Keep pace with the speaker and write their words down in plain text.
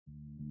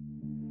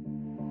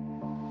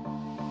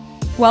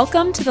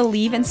Welcome to the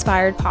Leave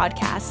Inspired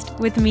podcast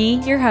with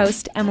me, your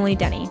host, Emily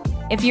Denny.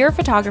 If you're a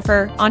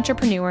photographer,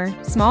 entrepreneur,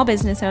 small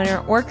business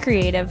owner, or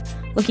creative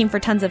looking for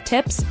tons of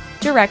tips,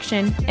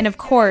 direction, and of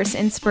course,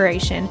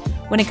 inspiration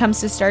when it comes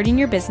to starting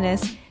your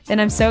business,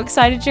 then I'm so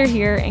excited you're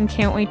here and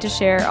can't wait to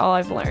share all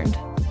I've learned.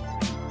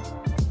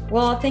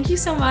 Well, thank you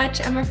so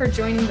much, Emma, for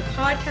joining the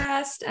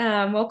podcast.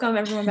 Welcome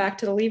everyone back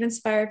to the Leave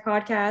Inspired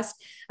podcast.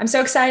 I'm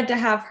so excited to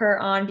have her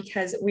on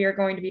because we are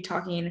going to be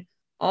talking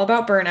all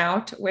about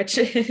burnout, which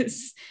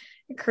is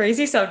a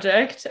crazy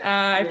subject.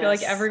 I feel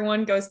like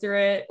everyone goes through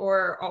it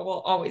or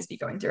will always be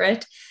going through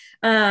it.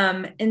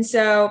 But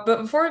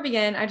before we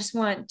begin, I just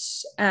want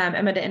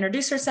Emma to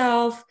introduce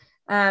herself,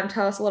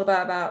 tell us a little bit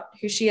about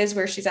who she is,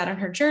 where she's at on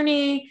her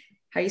journey,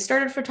 how you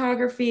started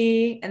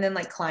photography, and then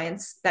like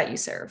clients that you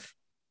serve.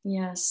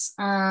 Yes.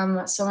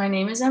 So my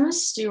name is Emma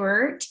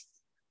Stewart.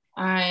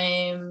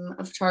 I'm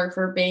a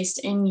photographer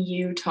based in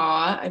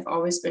Utah. I've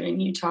always been in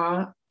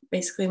Utah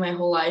basically my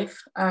whole life.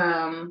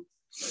 I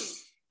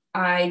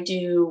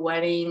do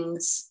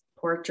weddings,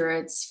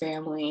 portraits,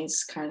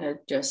 families, kind of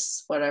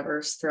just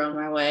whatever's thrown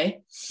my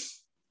way.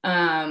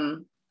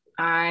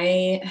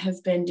 I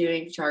have been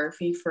doing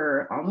photography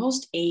for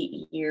almost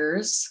 8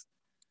 years,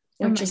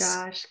 which is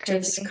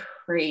just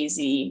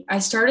crazy. I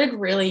started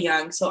really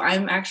young, so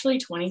I'm actually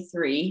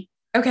 23.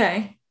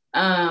 Okay.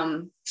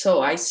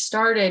 So I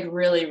started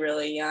really,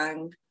 really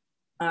young.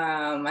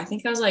 I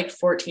think I was like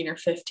 14 or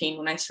 15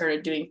 when I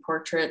started doing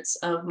portraits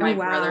of my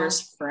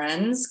brother's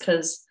friends,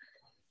 because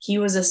he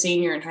was a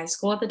senior in high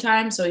school at the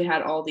time. So he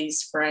had all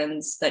these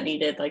friends that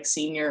needed like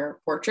senior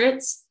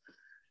portraits.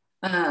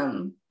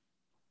 And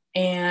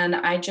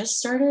I just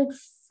started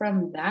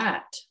from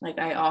that. Like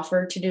I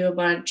offered to do a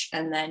bunch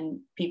and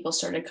then people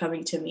started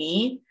coming to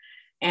me.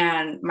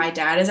 And my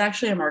dad is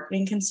actually a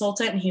marketing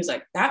consultant. And he was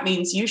like, that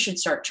means you should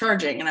start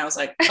charging. And I was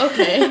like,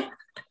 okay.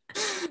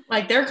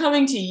 Like they're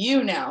coming to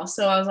you now.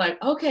 So I was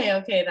like,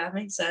 okay, that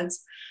makes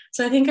sense.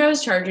 So I think I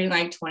was charging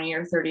like $20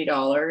 or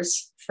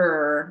 $30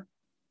 for,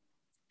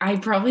 I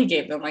probably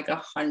gave them like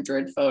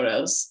 100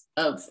 photos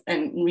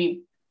and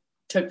we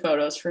took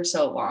photos for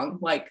so long,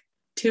 like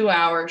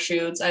 2-hour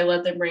shoots. I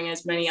let them bring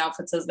as many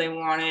outfits as they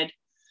wanted.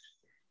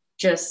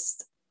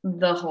 Just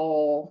the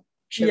whole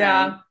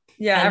shebang.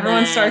 Yeah. And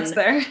everyone starts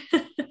there.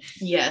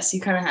 Yes,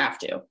 you kind of have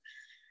to.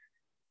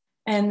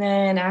 And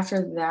then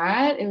after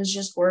that, it was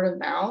just word of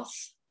mouth.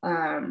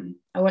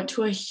 I went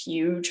to a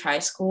huge high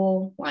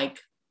school, like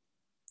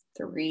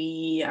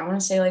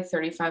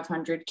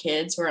 3,500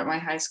 kids were at my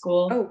high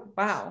school. Oh,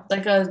 wow.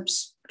 Like a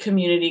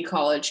community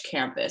college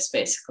campus,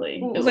 basically.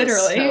 It Literally.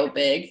 was so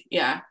big.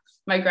 Yeah.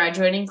 My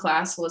graduating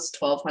class was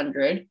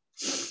 1,200.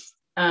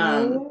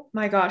 Oh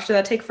my gosh. Did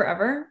that take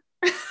forever?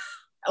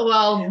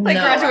 Well, like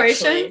no,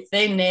 graduation? Actually,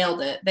 they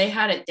nailed it. They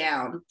had it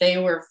down. They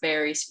were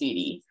very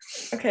speedy.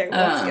 Okay,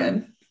 well, that's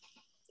good.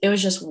 It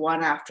was just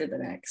one after the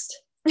next.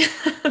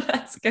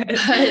 That's good.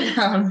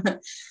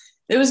 But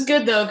it was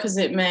good though, because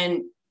it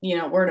meant,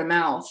 word of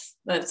mouth.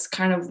 That's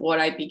kind of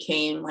what I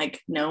became like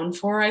known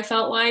for, I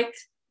felt like.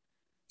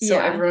 So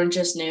everyone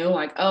just knew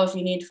like, oh, if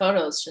you need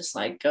photos, just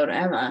like go to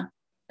Emma.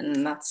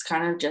 And that's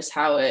kind of just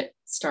how it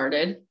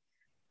started.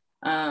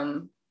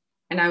 And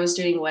I was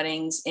doing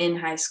weddings in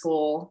high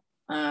school.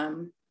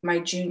 My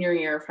junior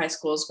year of high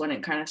school is when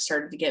it kind of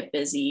started to get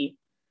busy.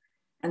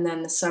 And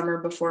then the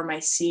summer before my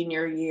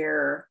senior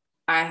year,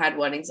 I had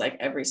weddings like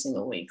every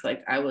single week.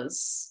 Like I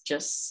was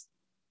just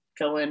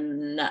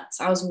going nuts.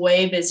 I was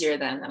way busier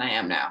then than I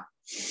am now.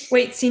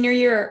 Wait, senior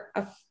year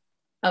of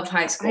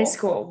high school. High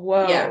school.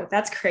 Whoa, yeah.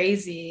 That's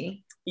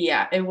crazy.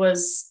 Yeah, it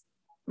was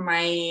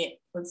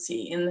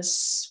in the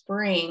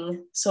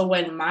spring. So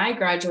when my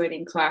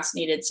graduating class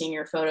needed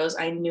senior photos,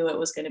 I knew it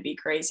was going to be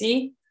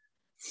crazy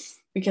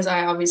because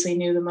I obviously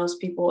knew the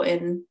most people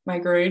in my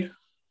grade.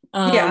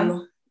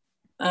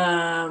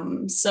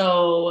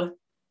 So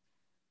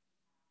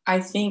I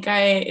think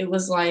it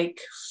was like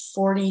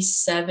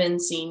 47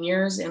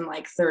 seniors in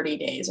like 30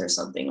 days or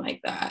something like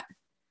that.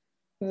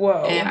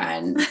 Whoa.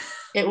 And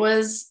it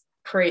was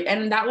crazy.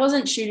 And that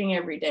wasn't shooting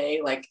every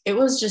day. Like it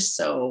was just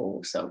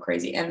so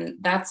crazy. And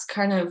that's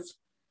kind of,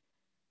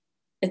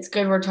 it's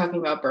good we're talking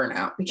about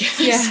burnout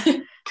because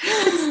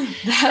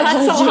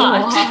that's a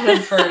lot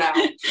of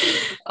burnout.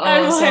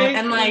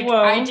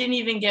 I didn't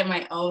even get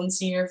my own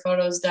senior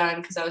photos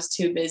done because I was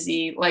too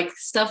busy. Like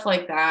stuff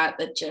like that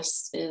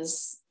just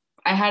is,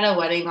 I had a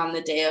wedding on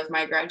the day of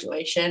my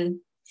graduation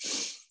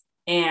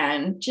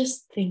and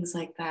just things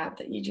like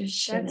that you just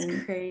shouldn't.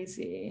 That's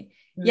crazy.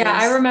 Yeah,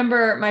 I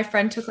remember my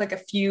friend took like a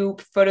few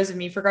photos of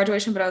me for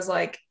graduation, but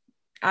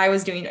I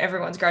was doing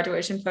everyone's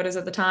graduation photos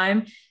at the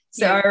time.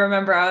 So I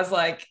remember I was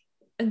like,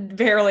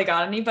 barely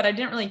got any, but I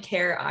didn't really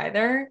care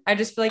either. I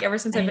just feel like ever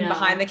since I've been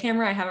behind the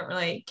camera, I haven't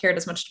really cared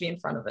as much to be in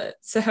front of it.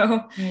 So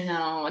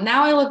now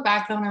I look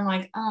back though and I'm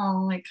like,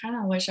 oh, I kind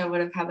of wish I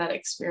would have had that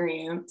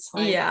experience.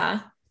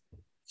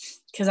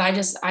 Because I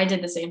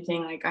did the same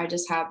thing. Like I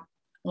just have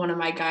one of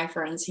my guy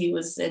friends, he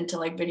was into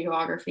like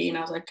videography and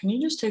I was like, can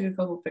you just take a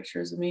couple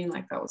pictures of me? And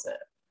like, that was it.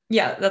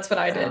 Yeah, that's what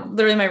I did.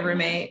 Literally my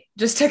roommate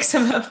just took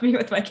some of me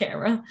with my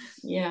camera.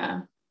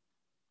 Yeah.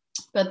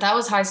 But that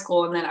was high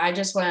school. And then I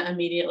just went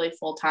immediately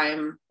full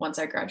time once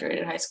I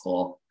graduated high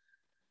school.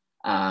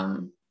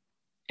 And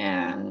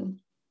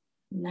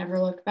never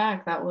looked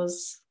back. That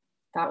was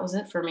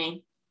it for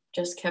me.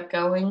 Just kept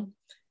going,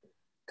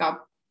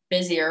 got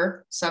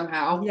busier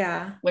somehow.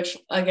 Yeah. Which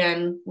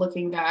again,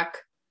 looking back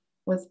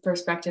with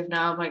perspective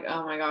now, I'm like,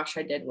 oh my gosh,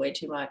 I did way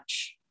too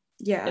much.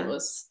 Yeah. It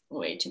was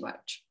way too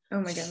much. Oh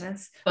my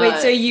goodness. But,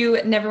 wait, so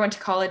you never went to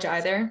college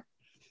either?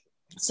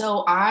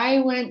 So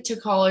I went to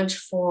college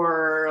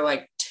for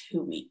like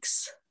 2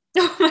 weeks.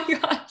 Oh my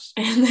gosh.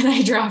 And then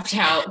I dropped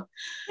out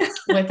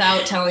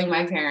without telling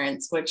my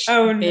parents, which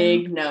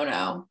big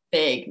no.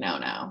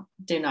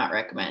 Do not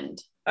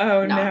recommend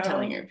not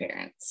telling your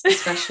parents,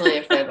 especially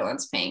if they're the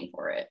ones paying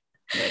for it,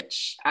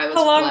 which I was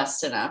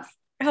blessed enough.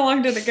 How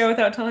long did it go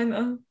without telling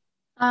them?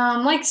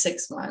 Like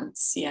 6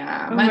 months.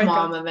 Yeah. My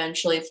mom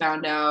eventually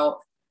found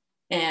out,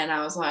 and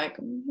I was like,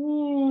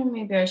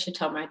 maybe I should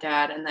tell my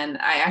dad. And then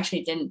I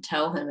actually didn't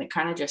tell him. It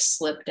kind of just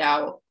slipped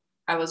out.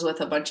 I was with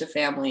a bunch of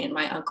family, and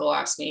my uncle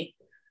asked me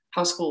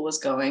how school was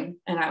going.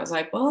 And I was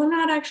like, well, I'm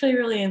not actually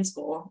really in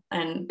school.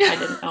 And I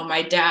didn't know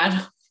my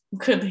dad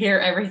could hear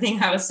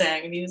everything I was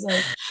saying. And he was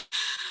like,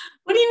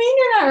 what do you mean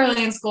you're not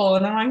really in school?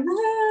 And I'm like,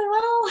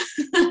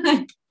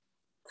 well,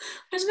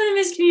 there's been a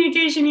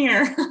miscommunication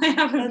here. I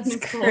haven't been in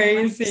school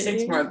for like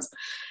 6 months.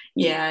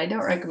 Yeah, I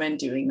don't recommend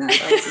doing that.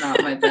 That was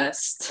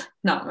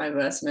not my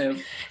best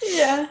move.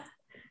 Yeah.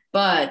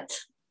 But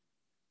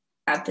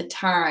at the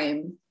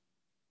time,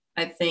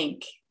 I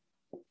think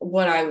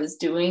what I was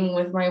doing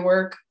with my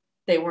work,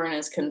 they weren't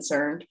as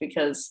concerned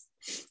because,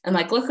 and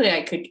like, luckily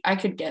I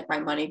could get my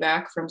money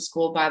back from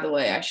school. By the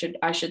way, I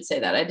should say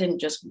that I didn't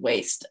just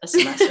waste a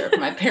semester of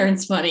my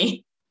parents'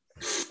 money.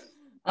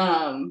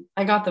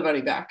 I got the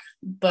money back,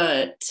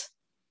 but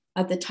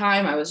at the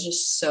time I was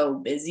just so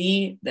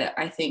busy that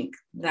I think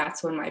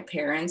that's when my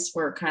parents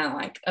were kind of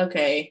like,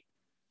 okay,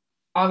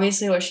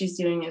 obviously what she's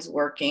doing is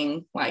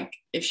working. Like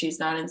if she's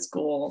not in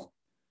school,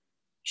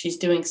 she's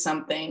doing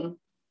something.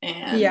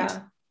 And yeah.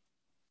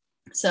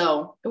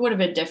 So it would have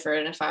been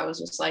different if I was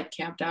just like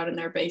camped out in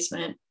their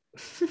basement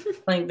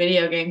playing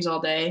video games all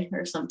day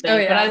or something. Oh,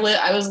 yeah. But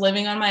I was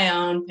living on my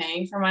own,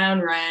 paying for my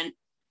own rent,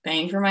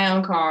 paying for my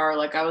own car.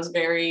 Like I was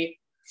very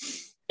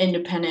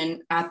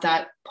independent at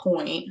that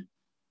point.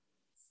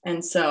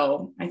 And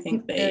so I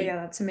think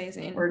that's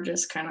amazing. We're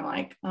just kind of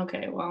like,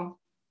 okay, well,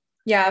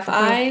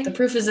 yeah, the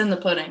proof is in the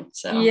pudding.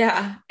 So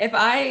yeah, if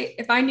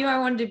I knew I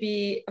wanted to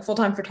be a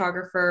full-time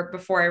photographer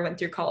before I went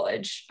through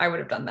college, I would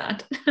have done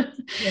that.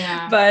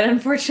 Yeah. But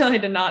unfortunately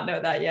I did not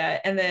know that yet.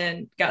 And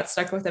then got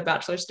stuck with a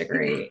bachelor's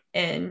degree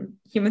in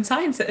human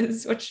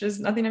sciences, which is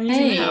nothing I'm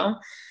using now.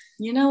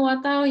 You know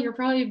what though? You're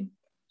probably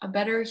a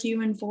better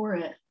human for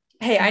it.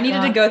 Hey, I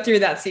needed to go through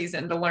that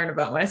season to learn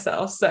about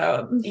myself.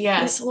 So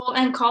yes. Well,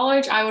 and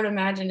college, I would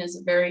imagine, is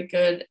a very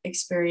good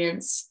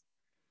experience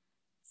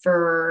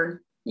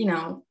for,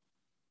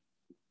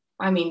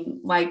 I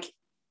mean, like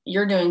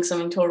you're doing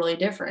something totally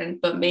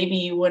different, but maybe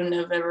you wouldn't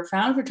have ever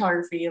found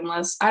photography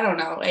unless, I don't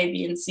know, A,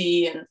 B, and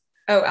C. And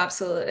oh,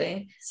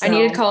 absolutely. So, I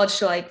needed college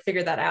to like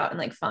figure that out and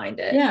like find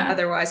it. Yeah.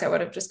 Otherwise I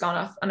would have just gone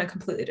off on a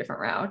completely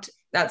different route.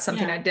 That's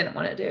something I didn't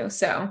want to do.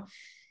 So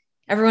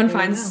everyone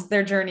finds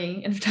their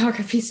journey in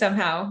photography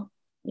somehow.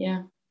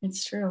 Yeah,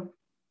 it's true.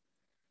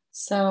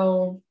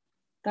 So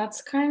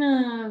that's kind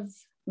of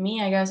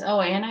me, I guess. Oh,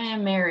 and I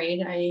am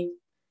married. I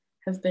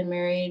have been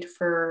married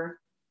for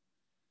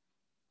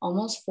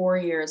almost 4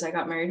 years. I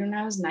got married when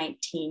I was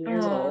 19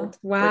 years old.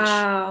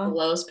 Wow. Which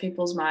blows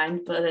people's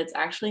mind, but it's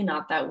actually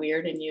not that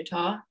weird in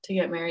Utah to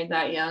get married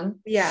that young.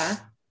 Yeah.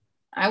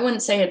 I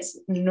wouldn't say it's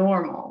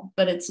normal,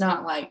 but it's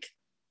not like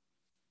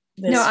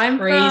this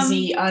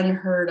crazy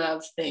unheard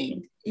of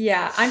thing.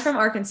 Yeah, I'm from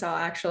Arkansas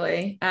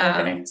actually.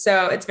 Okay.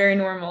 So it's very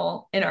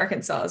normal in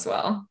Arkansas as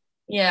well.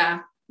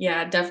 Yeah,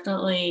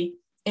 definitely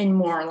in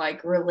more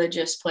like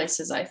religious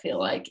places, I feel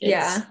like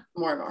it's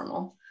more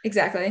normal.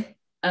 Exactly.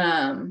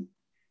 And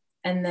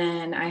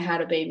then I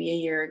had a baby a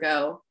year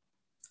ago.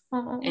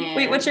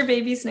 Wait, what's your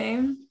baby's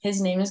name?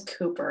 His name is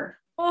Cooper.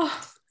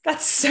 Oh,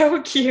 that's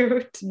so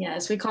cute.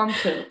 Yes, we call him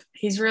Coop.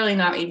 He's really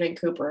not even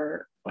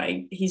Cooper.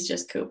 Like he's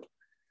just Coop.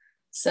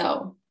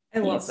 So I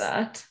love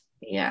that.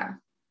 Yeah,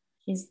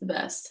 he's the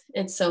best.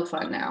 It's so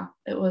fun now.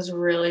 It was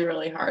really,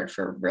 really hard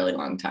for a really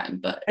long time,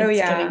 but it's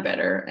getting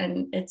better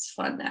and it's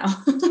fun now.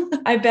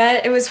 I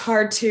bet it was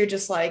hard too,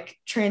 just like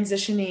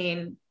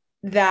transitioning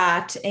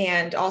that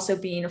and also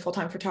being a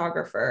full-time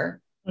photographer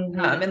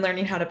and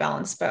learning how to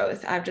balance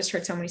both. I've just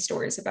heard so many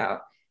stories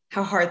about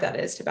how hard that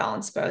is to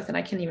balance both, and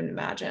I can't even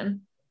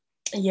imagine.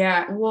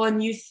 Yeah, well,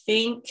 and you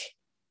think,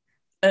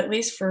 at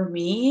least for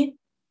me,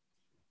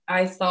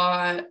 I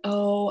thought,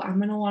 oh, I'm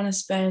going to want to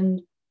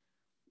spend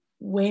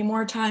way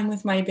more time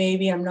with my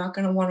baby. I'm not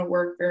going to want to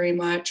work very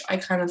much. I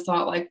kind of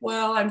thought like,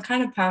 well, I'm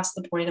kind of past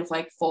the point of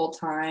like full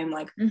time.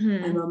 Like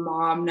I'm a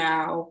mom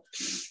now.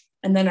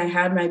 And then I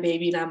had my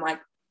baby and I'm like,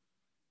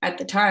 at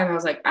the time I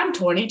was like, I'm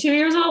 22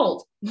 years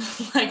old.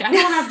 Like, I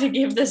don't have to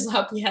give this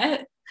up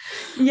yet.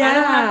 Yeah. I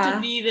don't have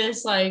to be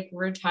this like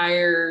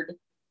retired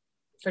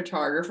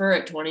photographer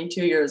at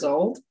 22 years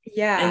old.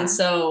 Yeah. And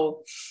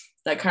so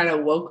that kind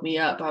of woke me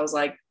up. I was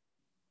like,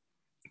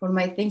 what am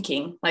I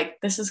thinking? Like,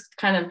 this is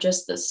kind of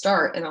just the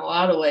start in a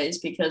lot of ways,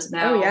 because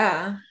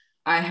now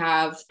I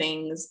have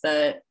things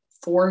that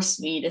force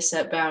me to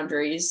set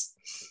boundaries.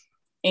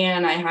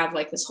 And I have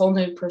like this whole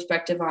new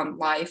perspective on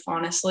life,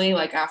 honestly.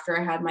 Like, after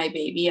I had my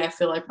baby, I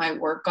feel like my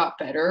work got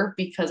better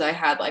because I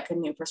had like a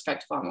new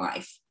perspective on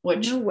life,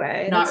 which no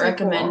way. not That's so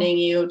recommending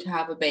cool. you to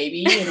have a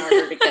baby in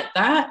order to get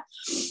that.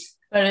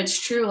 But it's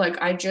true.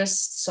 Like, I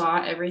just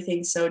saw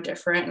everything so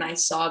different, and I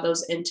saw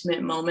those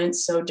intimate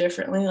moments so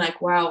differently.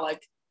 Like, wow,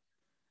 like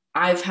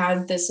I've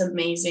had this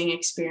amazing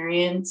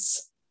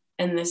experience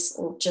and this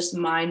just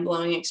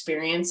mind-blowing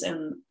experience,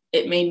 and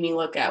it made me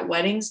look at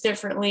weddings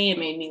differently. It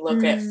made me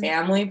look at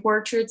family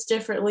portraits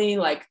differently.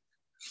 Like,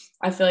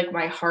 I feel like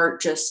my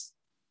heart just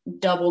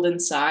doubled in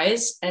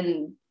size,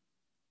 and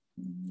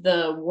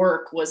the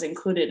work was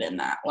included in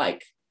that.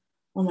 Like,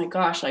 oh my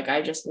gosh, like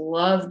I just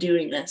love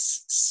doing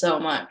this so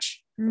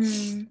much.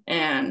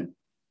 And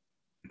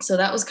so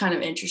that was kind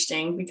of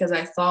interesting, because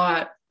I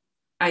thought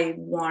I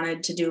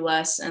wanted to do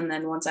less. And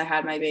then once I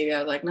had my baby, I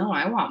was like, no,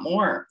 I want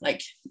more.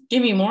 Like,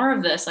 give me more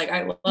of this. Like,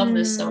 I love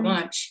this so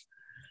much.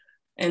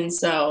 And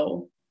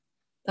so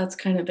that's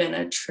kind of been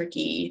a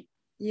tricky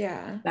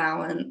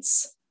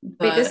balance.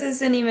 But wait, this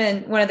isn't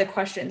even one of the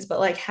questions, but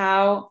like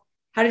how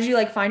did you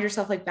like find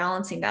yourself like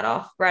balancing that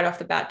off right off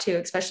the bat too,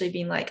 especially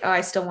being like, oh,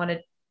 I still want to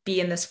be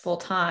in this full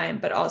time,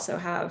 but also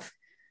have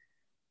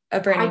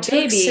a brand new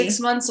baby. I took 6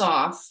 months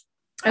off.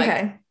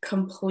 Like,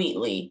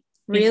 completely.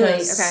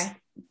 Really? Okay.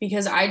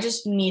 Because I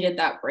just needed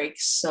that break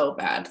so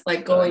bad.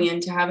 Like, going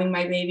into having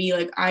my baby,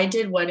 like I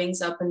did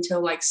weddings up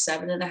until like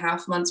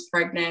 7.5 months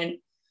pregnant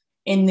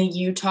in the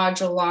Utah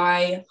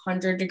July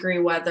 100-degree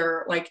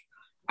weather. Like,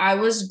 I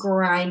was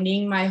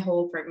grinding my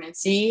whole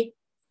pregnancy,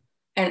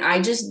 and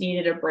I just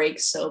needed a break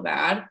so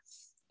bad.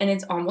 And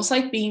it's almost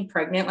like being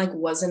pregnant like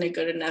wasn't a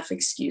good enough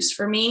excuse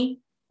for me.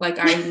 Like,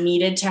 I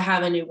needed to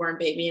have a newborn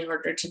baby in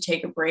order to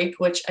take a break,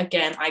 which,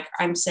 again, like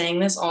I'm saying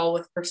this all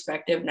with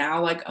perspective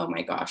now, like, oh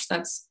my gosh,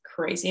 that's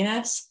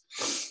craziness.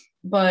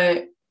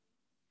 But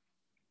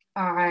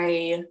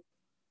I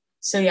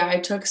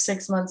took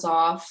 6 months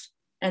off,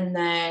 and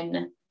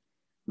then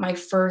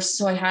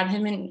so I had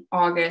him in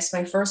August.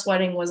 My first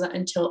wedding wasn't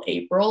until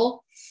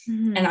April.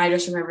 And I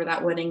just remember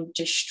that wedding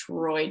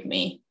destroyed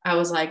me. I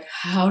was like,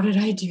 how did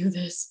I do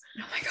this?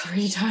 Oh my God,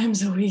 3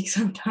 times a week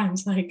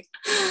sometimes. Like,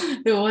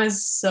 it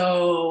was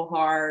so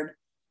hard.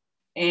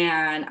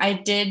 And I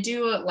did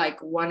do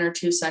like 1 or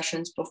 2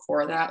 sessions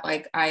before that.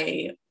 Like,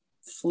 I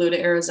flew to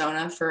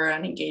Arizona for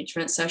an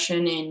engagement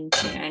session in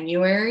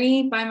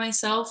January by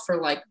myself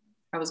for like,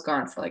 I was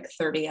gone for like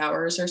 30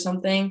 hours or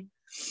something.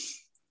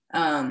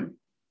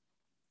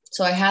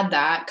 So I had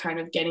that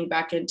kind of getting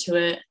back into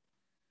it,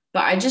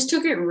 but I just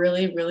took it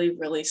really, really,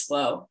 really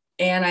slow.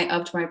 And I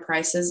upped my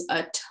prices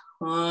a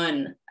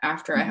ton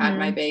after I had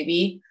my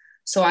baby.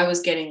 So I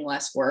was getting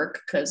less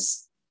work,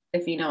 because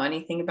if you know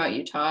anything about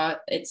Utah,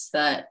 it's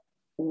that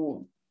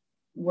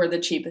we're the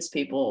cheapest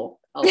people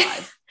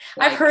alive.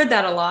 I've heard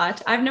that a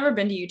lot. I've never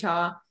been to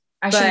Utah.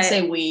 I shouldn't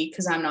say we,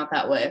 because I'm not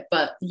that way,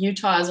 but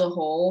Utah as a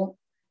whole,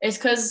 it's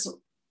because,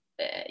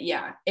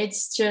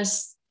 it's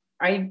just,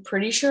 I'm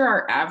pretty sure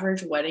our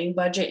average wedding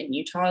budget in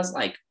Utah is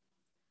like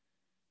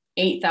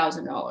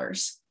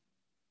 $8,000.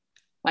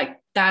 Like,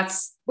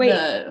 that's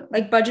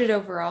like budget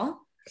overall?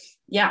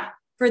 Yeah.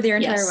 For their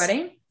entire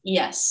wedding?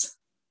 Yes.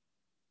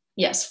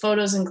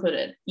 Photos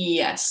included.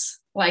 Yes.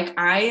 Like,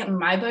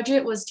 my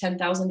budget was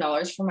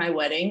 $10,000 for my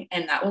wedding,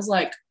 and that was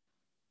like,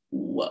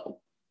 whoa.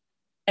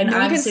 And no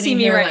one I'm can sitting see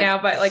me here right like, now,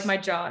 but like my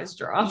jaw is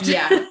dropped.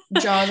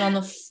 Jaws on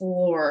the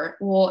floor.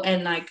 Well,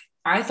 and like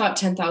I thought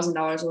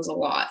 $10,000 was a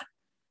lot.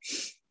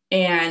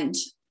 And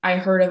I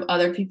heard of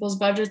other people's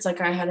budgets.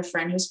 Like, I had a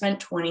friend who spent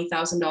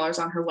 $20,000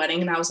 on her wedding,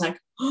 and I was like,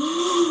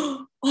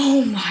 oh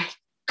my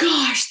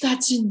gosh,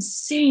 that's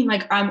insane.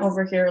 Like, I'm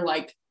over here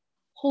like,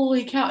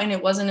 holy cow. And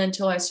it wasn't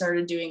until I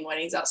started doing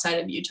weddings outside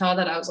of Utah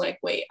that I was like,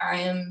 wait,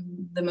 I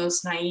am the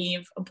most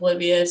naive,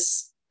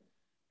 oblivious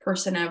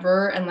person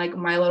ever. And like,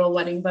 my little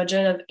wedding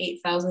budget of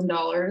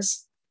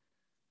 $8,000,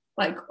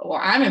 like, well,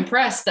 I'm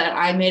impressed that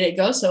I made it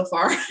go so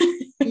far.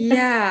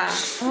 Yeah.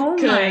 Oh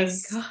my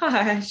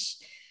gosh.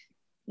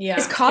 Yeah.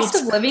 Is cost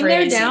of living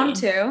crazy. there down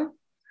too?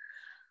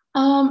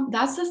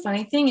 That's the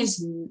funny thing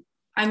is,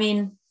 I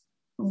mean,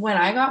 when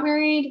I got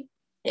married,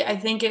 I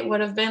think it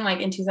would have been like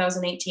in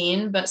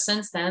 2018, but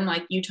since then,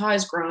 like, Utah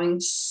is growing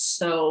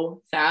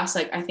so fast.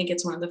 Like, I think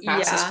it's one of the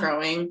fastest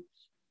growing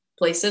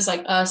places,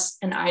 like us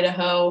and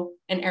Idaho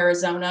and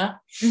Arizona.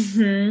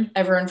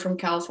 Everyone from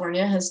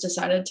California has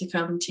decided to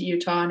come to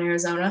Utah and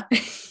Arizona,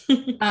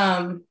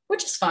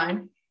 which is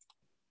fine.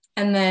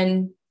 And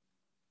then,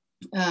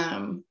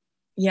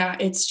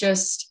 it's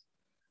just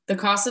the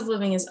cost of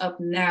living is up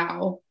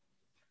now,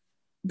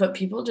 but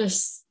people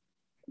just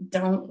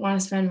don't want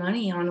to spend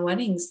money on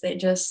weddings.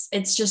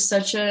 It's just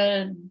such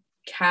a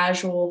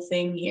casual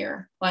thing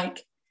here.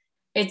 Like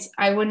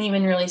I wouldn't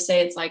even really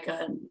say it's like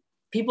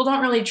people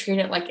don't really treat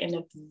it like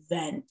an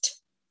event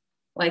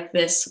like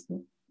this.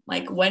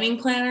 Like wedding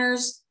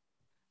planners,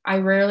 I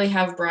rarely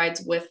have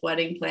brides with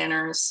wedding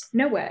planners.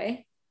 No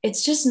way.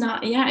 It's just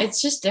not, yeah,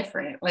 it's just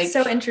different. Like,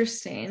 so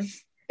interesting.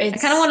 I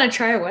kind of want to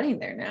try a wedding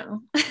there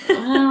now.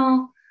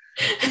 Well,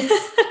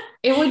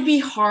 it would be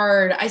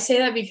hard. I say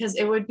that because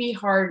it would be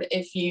hard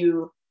if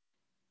you,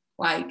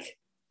 like,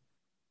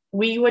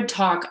 we would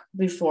talk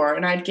before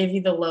and I'd give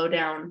you the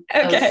lowdown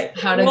of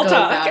how to go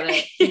about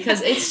it,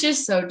 because it's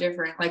just so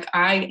different. Like,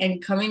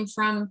 and coming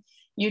from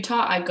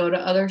Utah, I go to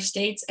other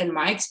states and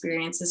my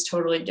experience is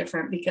totally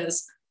different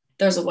because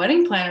there's a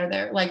wedding planner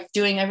there, like,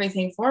 doing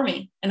everything for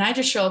me. And I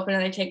just show up and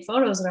I take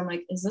photos and I'm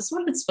like, is this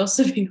what it's supposed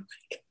to be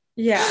like?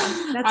 Yeah.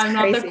 I'm crazy.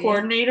 Not the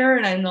coordinator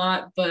and I'm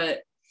not,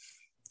 but.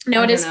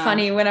 No, it is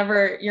funny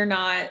whenever you're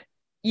not,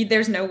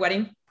 there's no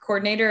wedding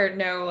coordinator or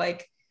no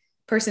like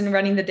person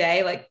running the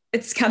day. Like,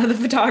 it's kind of the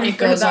photographer. It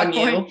goes at that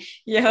point.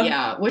 You.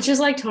 Yeah. Which is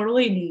like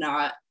totally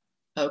not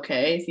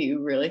okay if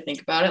you really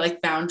think about it.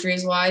 Like,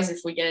 boundaries wise, if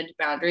we get into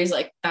boundaries,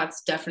 like,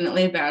 that's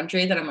definitely a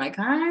boundary that I'm like,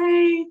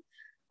 I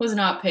was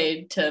not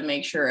paid to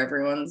make sure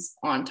everyone's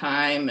on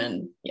time.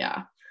 And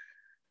yeah,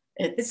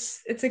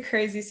 it's a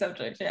crazy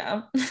subject.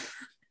 Yeah.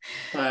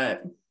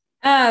 But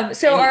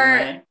so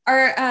anyway.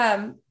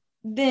 are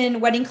then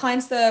wedding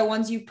clients the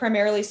ones you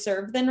primarily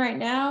serve then right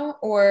now,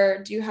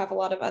 or do you have a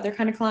lot of other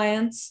kind of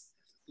clients?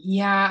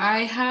 Yeah,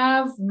 I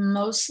have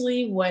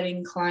mostly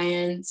wedding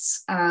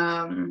clients,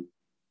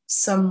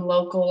 some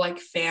local like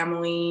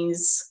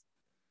families,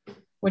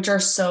 which are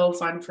so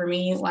fun for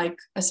me. Like,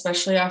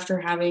 especially after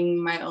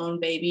having my own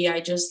baby,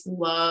 I just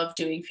love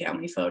doing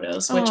family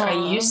photos, which I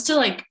used to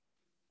like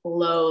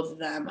loathe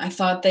them. I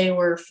thought they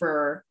were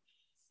for,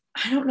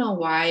 I don't know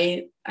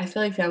why. I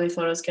feel like family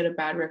photos get a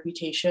bad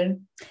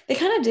reputation. They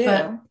kind of do.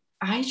 But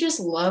I just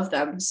love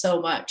them so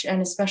much.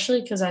 And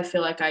especially because I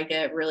feel like I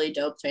get really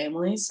dope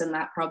families and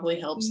that probably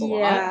helps a lot.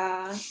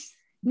 Yeah.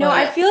 No,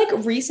 I feel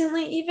like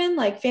recently even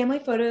like family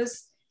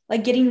photos,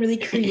 like getting really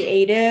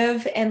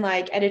creative and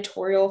like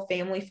editorial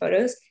family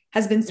photos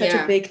has been such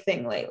a big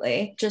thing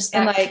lately. Just that,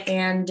 and like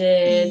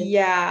candid.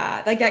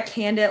 Yeah. Like that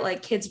candid,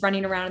 like kids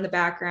running around in the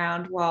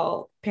background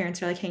while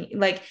parents are like hanging,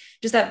 like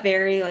just that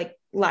very like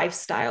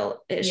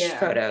lifestyle-ish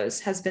photos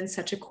has been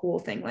such a cool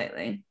thing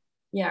lately.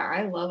 Yeah,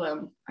 I love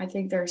them. I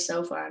think they're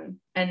so fun.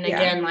 And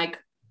again, like,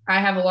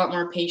 I have a lot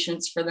more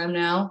patience for them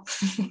now.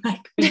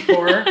 Like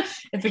before,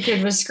 if a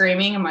kid was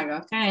screaming, I'm like,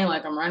 okay,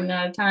 like, I'm running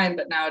out of time.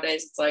 But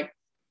nowadays it's like,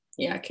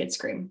 yeah, kids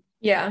scream.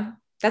 Yeah,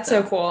 that's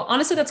so cool.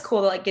 Honestly, that's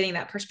cool, like getting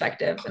that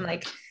perspective and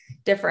like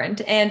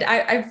different. And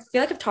I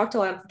feel like I've talked to a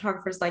lot of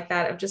photographers like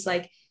that, of just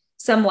like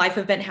some life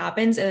event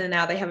happens and then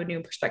now they have a new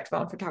perspective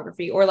on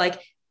photography, or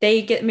like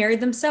they get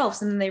married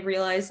themselves and then they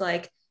realize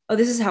like, oh,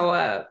 this is how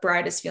a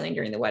bride is feeling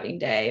during the wedding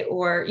day,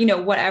 or, you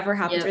know, whatever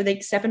happens, or they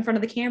step in front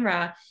of the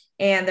camera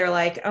and they're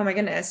like, oh my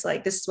goodness,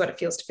 like this is what it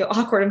feels to feel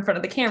awkward in front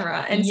of the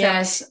camera. And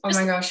so, oh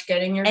my gosh,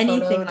 getting your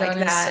anything photo done like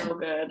that is so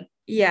good.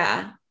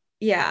 Yeah.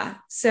 Yeah.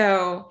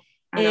 So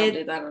I don't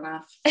do that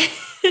enough.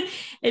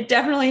 It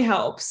definitely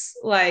helps.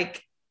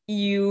 Like,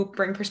 you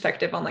bring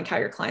perspective on like how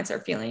your clients are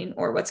feeling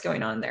or what's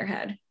going on in their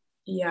head.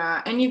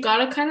 Yeah. And you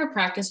got to kind of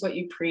practice what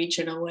you preach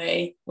in a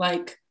way.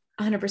 Like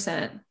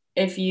 100%.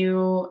 If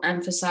you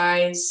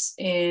emphasize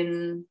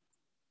in,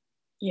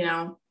 you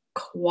know,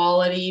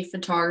 quality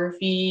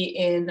photography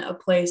in a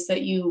place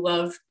that you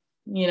love,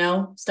 you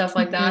know, stuff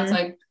like that. It's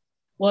like,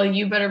 well,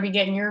 you better be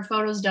getting your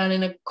photos done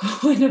in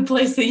a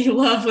place that you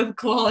love with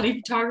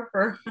quality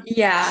photographer.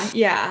 Yeah.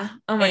 Yeah.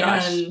 Oh my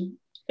gosh.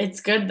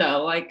 It's good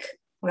though. Like,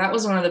 that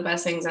was one of the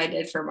best things I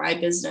did for my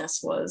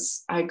business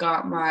was I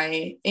got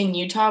in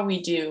Utah,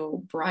 we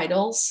do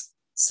bridals.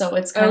 So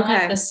it's kind of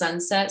like the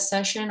sunset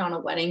session on a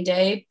wedding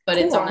day, but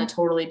it's on a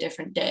totally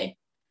different day.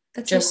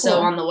 That's just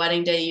so on the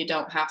wedding day, you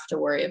don't have to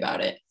worry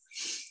about it.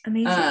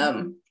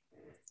 Amazing.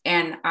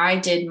 And I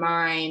did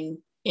mine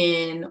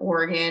in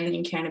Oregon,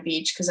 in Cannon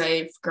Beach, because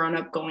I've grown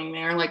up going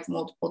there like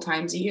multiple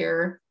times a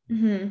year.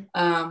 And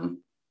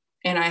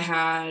I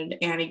had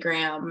Annie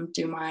Graham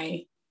do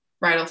my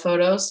bridal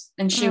photos,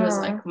 and she was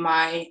like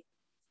my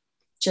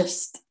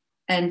just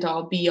end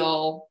all be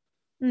all.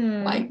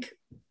 Like,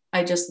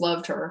 I just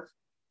loved her.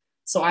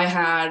 So I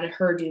had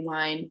her do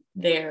mine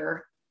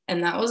there.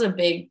 And that was a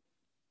big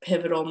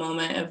pivotal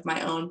moment of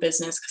my own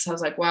business, because I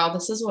was like, wow,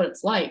 this is what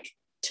it's like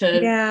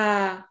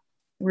to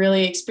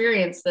really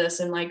experience this.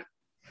 And like,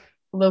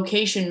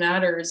 location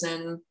matters,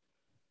 and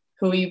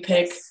who you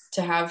pick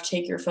to have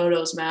take your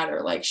photos matter.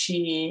 Like,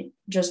 she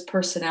just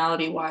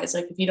personality wise,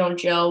 like if you don't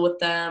gel with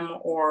them,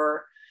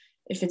 or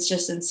if it's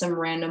just in some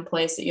random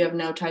place that you have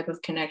no type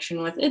of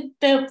connection with it,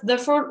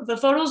 the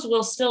photos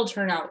will still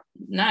turn out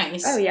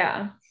nice. Oh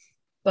yeah.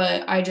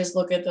 But I just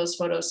look at those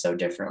photos so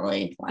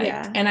differently. Like,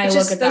 and I it's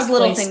look at those that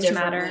little place things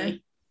differently. matter.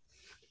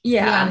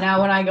 Yeah.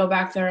 Now when I go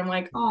back there, I'm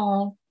like,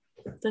 oh,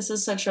 this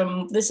is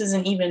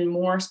an even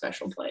more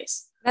special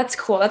place. That's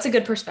cool. That's a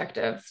good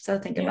perspective. So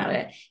think about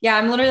it. Yeah.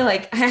 I'm literally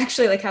like, I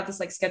actually like have this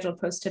like scheduled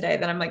post today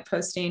that I'm like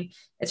posting.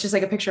 It's just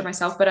like a picture of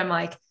myself, but I'm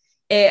like,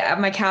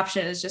 my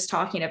caption is just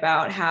talking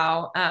about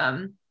how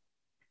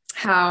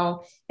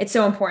it's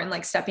so important,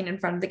 like stepping in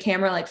front of the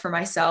camera, like for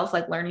myself,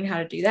 like learning how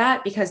to do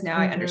that, because now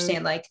I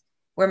understand like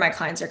where my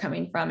clients are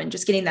coming from and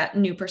just getting that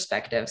new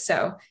perspective.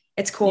 So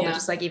it's cool to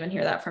just like even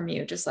hear that from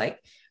you. Just like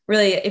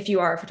really, if you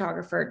are a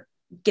photographer,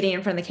 getting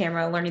in front of the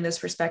camera, learning those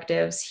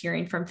perspectives,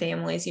 hearing from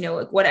families, you know,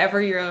 like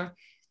whatever you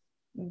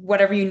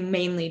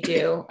mainly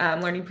do,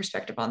 learning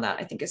perspective on that,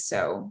 I think is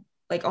so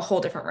like a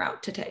whole different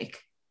route to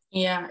take.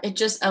 Yeah. It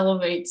just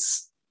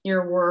elevates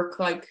your work.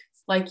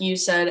 Like you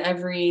said,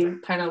 every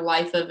kind of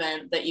life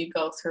event that you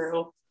go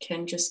through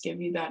can just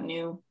give you that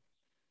new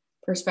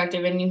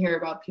perspective, and you hear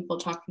about people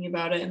talking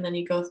about it, and then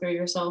you go through it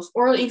yourself.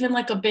 Or even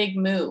like a big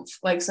move.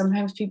 Like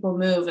sometimes people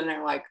move and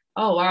they're like,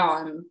 oh wow,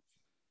 I'm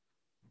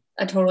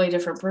a totally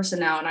different person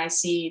now and I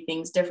see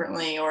things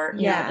differently. Or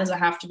you know, it doesn't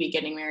have to be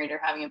getting married or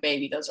having a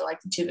baby. Those are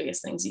like the two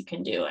biggest things you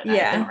can do, and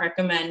I don't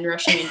recommend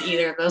rushing into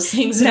either of those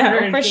things in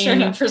order to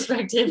gain a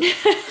perspective.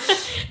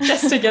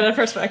 Just to get a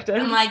perspective.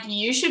 I'm like,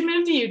 you should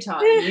move to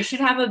Utah, you should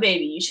have a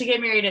baby, you should get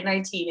married at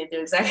 19 and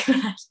do exactly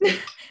what I do.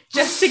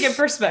 Just to get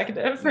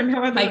perspective for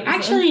no other reason.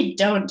 Actually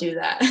don't do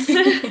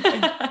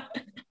that.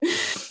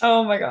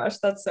 Oh my gosh,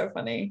 that's so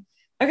funny.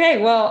 Okay,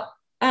 well,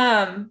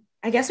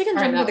 I guess we can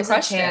jump into the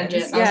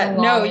questions.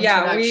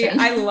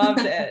 I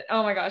loved it.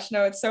 Oh my gosh,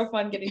 no, it's so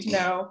fun getting to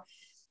know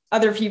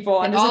other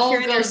people and just like,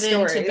 hearing their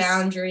stories. Into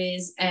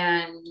boundaries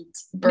and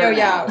burnout. No,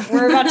 yeah,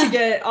 we're about to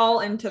get all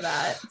into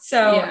that.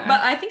 So,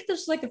 but I think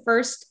this is like the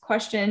first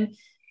question.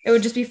 It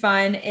would just be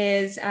fun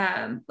is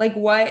like,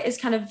 what is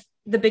kind of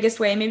the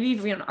biggest way, maybe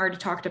we already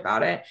talked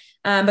about it,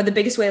 but the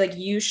biggest way like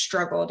you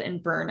struggled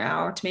in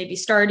burnout, maybe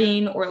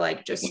starting or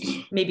like just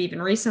maybe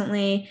even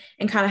recently,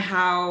 and kind of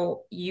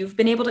how you've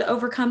been able to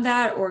overcome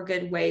that, or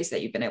good ways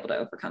that you've been able to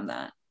overcome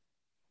that.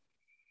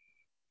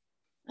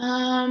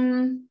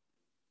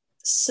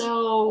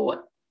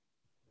 So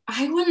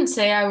I wouldn't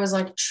say I was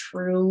like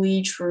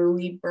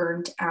truly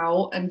burnt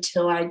out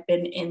until I'd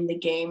been in the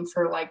game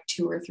for like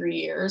 2 or 3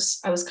 years.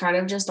 I was kind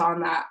of just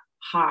on that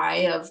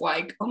high of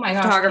like, oh my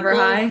gosh, photographer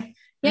high.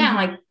 Yeah.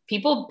 Like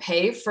people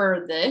pay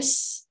for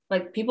this,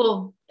 like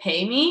people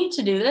pay me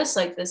to do this.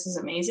 Like this is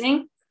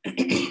amazing,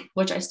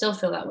 which I still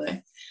feel that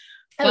way.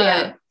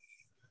 But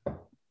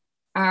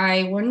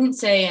I wouldn't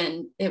say,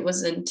 and it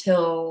was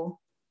until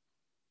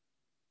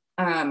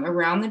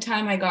around the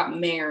time I got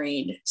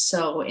married.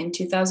 So in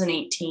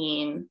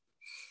 2018,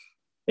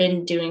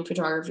 been doing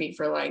photography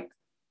for like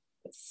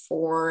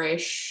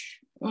 4-ish,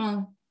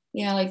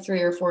 like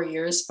 3 or 4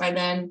 years by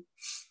then,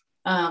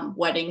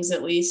 weddings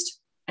at least.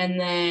 And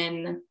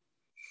then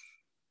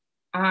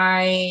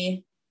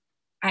I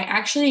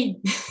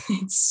actually,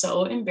 it's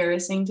so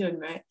embarrassing to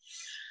admit,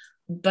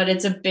 but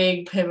it's a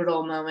big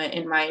pivotal moment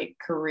in my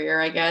career,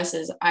 I guess,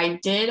 is I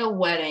did a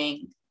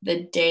wedding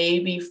the day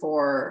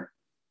before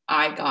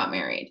I got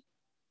married.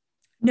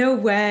 No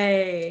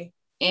way.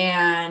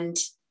 And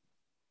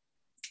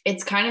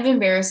it's kind of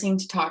embarrassing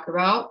to talk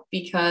about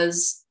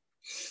because,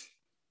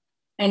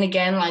 and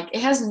again, like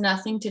it has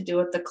nothing to do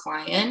with the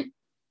client,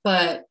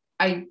 but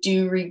I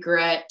do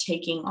regret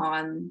taking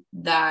on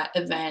that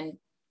event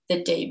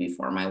the day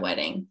before my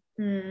wedding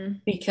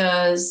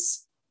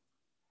because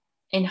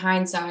in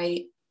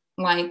hindsight,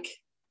 like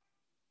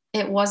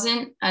it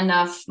wasn't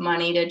enough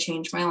money to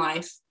change my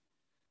life.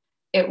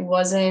 It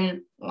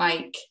wasn't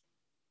like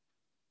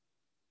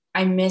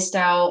I missed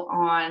out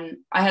on,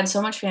 I had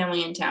so much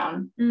family in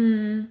town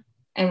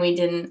and we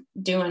didn't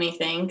do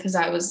anything because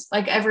I was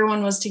like,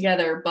 everyone was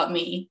together but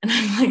me. And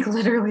I'm like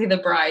literally the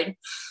bride.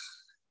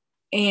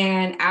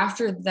 And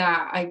after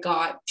that, I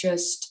got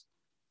just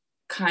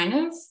kind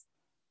of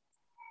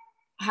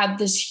had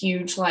this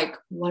huge, like,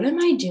 what am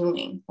I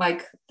doing?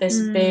 Like this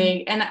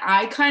big, and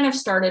I kind of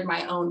started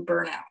my own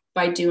burnout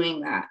by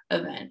doing that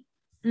event.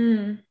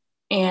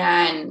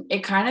 And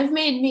it kind of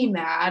made me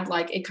mad.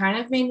 Like it kind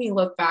of made me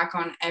look back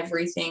on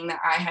everything that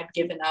I had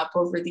given up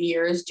over the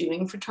years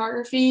doing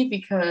photography,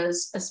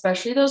 because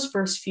especially those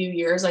first few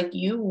years, like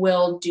you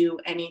will do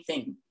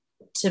anything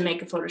to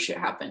make a photo shoot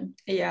happen.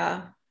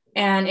 Yeah.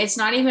 And it's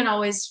not even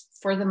always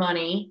for the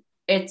money.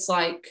 It's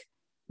like,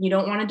 you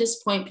don't want to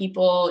disappoint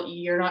people.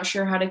 You're not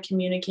sure how to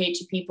communicate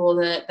to people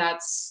that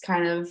that's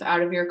kind of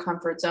out of your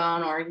comfort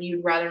zone, or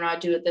you'd rather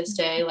not do it this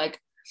day. Like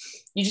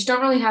you just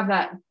don't really have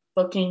that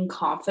booking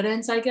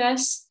confidence, I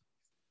guess.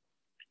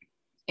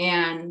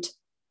 And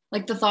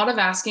like the thought of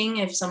asking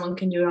if someone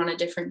can do it on a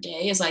different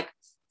day is like,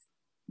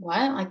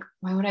 what? Like,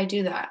 why would I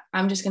do that?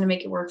 I'm just going to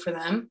make it work for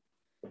them.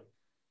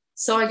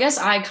 So I guess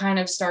I kind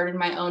of started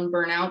my own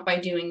burnout by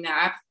doing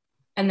that.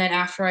 And then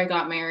after I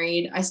got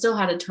married, I still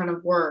had a ton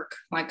of work.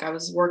 Like I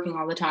was working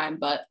all the time,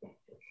 but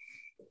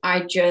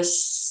I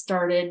just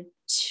started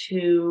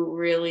to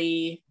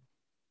really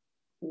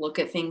look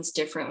at things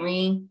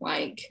differently.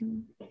 Like,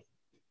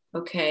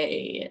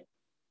 okay,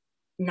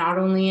 not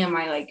only am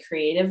I like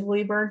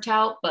creatively burnt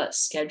out, but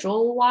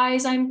schedule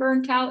wise, I'm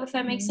burnt out, if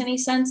that makes any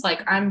sense.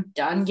 Like I'm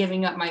done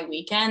giving up my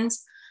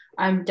weekends.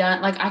 I'm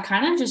done. Like I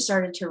kind of just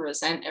started to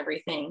resent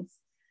everything.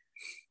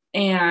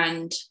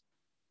 And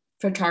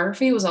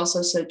photography was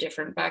also so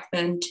different back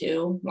then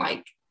too.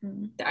 Like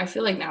I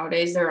feel like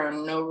nowadays there are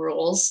no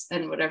rules,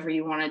 and whatever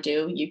you want to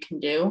do, you can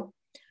do.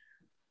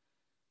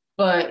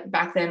 But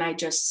back then I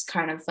just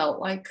kind of felt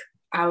like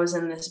I was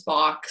in this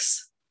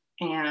box,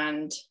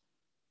 and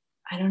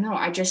I don't know,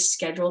 I just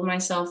scheduled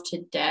myself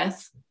to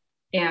death,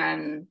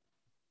 and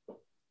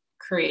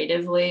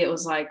creatively it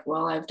was like,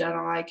 well, I've done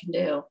all I can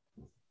do.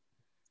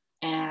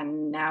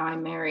 And now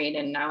I'm married,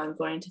 and now I'm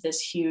going to this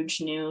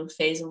huge new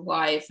phase of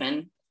life.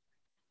 And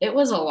it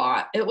was a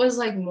lot. It was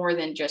like more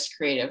than just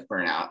creative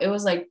burnout. It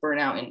was like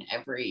burnout in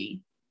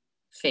every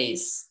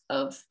phase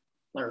of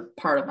or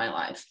part of my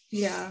life.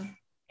 Yeah.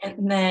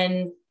 And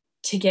then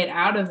to get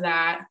out of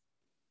that,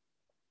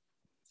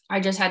 I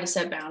just had to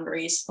set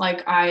boundaries.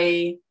 Like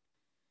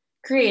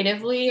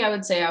creatively, I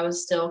would say I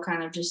was still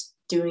kind of just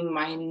doing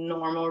my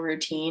normal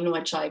routine,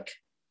 which like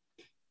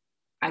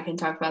I can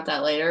talk about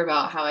that later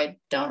about how I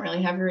don't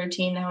really have a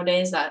routine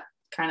nowadays. That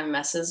kind of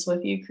messes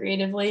with you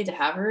creatively to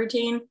have a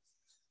routine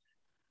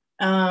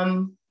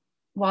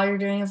while you're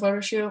doing a photo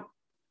shoot.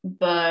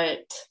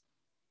 But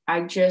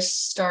I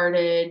just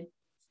started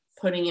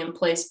putting in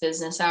place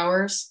business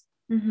hours.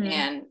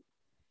 And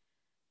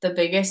the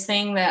biggest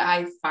thing that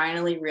I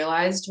finally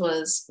realized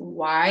was,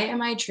 why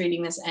am I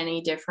treating this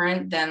any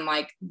different than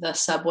like the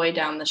Subway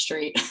down the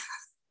street?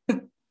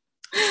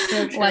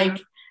 So like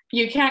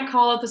you can't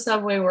call up a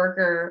Subway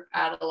worker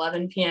at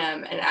 11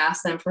 p.m. and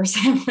ask them for a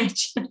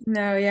sandwich.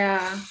 No,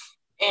 yeah.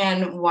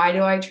 And why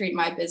do I treat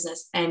my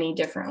business any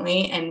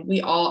differently? And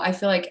I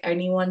feel like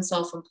anyone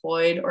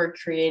self-employed or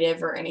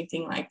creative or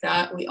anything like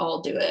that, we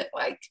all do it.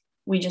 Like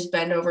we just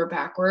bend over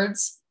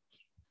backwards.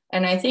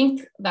 And I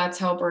think that's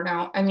how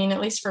burnout, I mean, at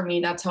least for me,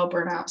 that's how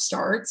burnout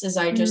starts, is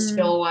I just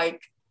feel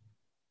like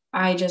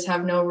I just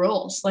have no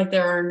rules. Like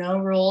there are no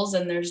rules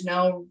and there's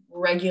no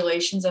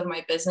regulations of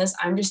my business.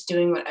 I'm just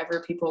doing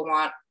whatever people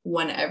want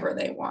whenever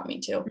they want me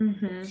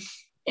to.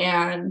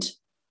 And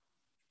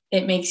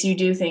it makes you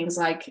do things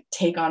like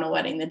take on a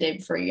wedding the day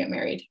before you get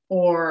married,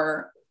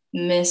 or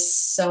miss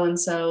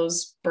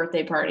so-and-so's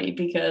birthday party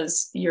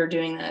because you're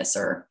doing this,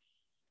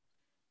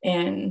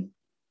 and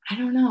I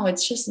don't know,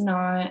 it's just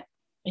not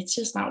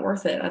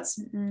worth it. That's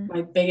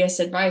my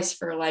biggest advice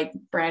for like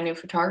brand new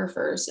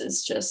photographers,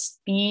 is just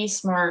be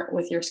smart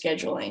with your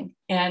scheduling.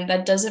 And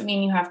that doesn't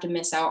mean you have to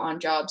miss out on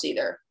jobs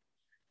either.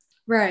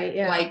 Right.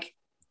 Yeah. Like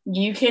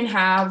you can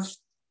have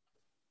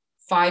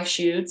 5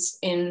 shoots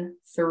in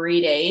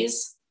 3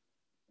 days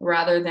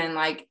rather than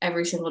like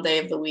every single day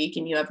of the week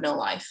and you have no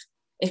life.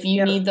 If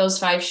you need those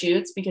 5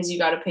 shoots because you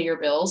got to pay your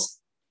bills,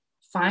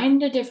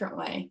 find a different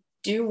way.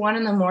 Do 1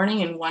 in the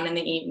morning and 1 in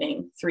the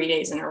evening, 3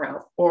 days in a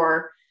row.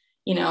 Or,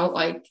 you know,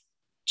 like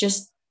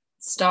just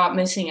stop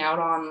missing out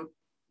on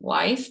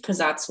life, because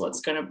that's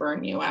what's going to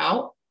burn you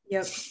out.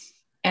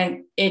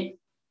 And it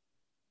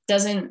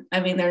doesn't, I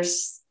mean,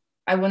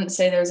 I wouldn't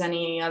say there's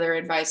any other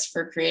advice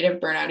for creative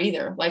burnout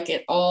either. Like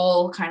it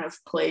all kind of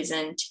plays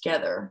in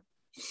together.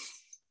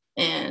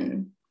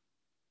 And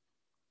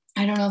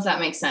I don't know if that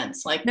makes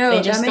sense. Like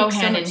they just go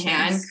hand in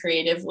hand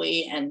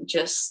creatively and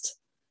just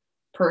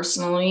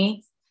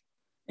personally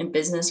and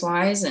business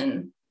wise.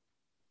 And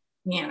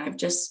man,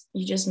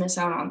 you just miss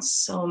out on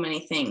so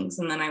many things.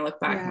 And then I look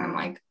back and I'm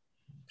like,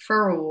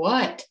 for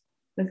what?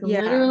 Like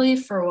literally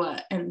for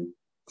what? And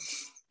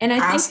I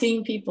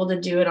asking people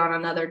to do it on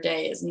another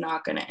day is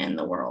not going to end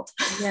the world.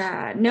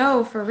 Yeah,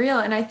 no, for real.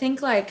 And I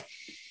think like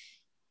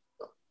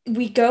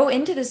we go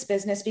into this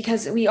business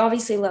because we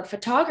obviously love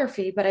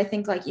photography, but I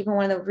think like even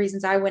one of the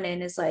reasons I went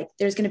in is like,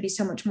 there's going to be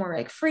so much more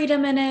like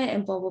freedom in it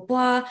and blah, blah,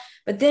 blah.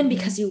 But then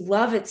because you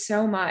love it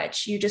so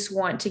much, you just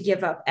want to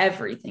give up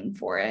everything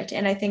for it.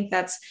 And I think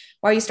that's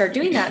why you start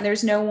doing that. And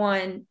there's no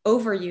one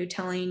over you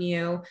telling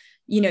you,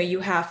 you know, you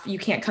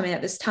can't come in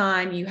at this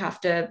time. You have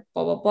to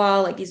blah, blah,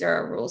 blah. Like these are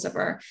our rules of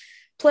our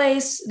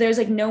place. There's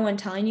like no one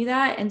telling you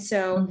that. And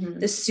so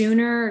the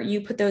sooner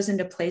you put those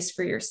into place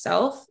for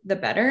yourself, the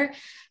better.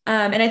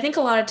 And I think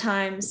a lot of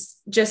times,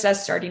 just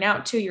as starting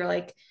out too, you're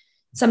like,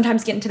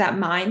 sometimes get into that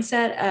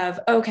mindset of,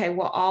 okay,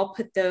 well, I'll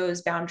put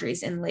those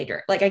boundaries in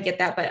later. Like I get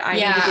that, but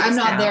I'm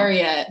not there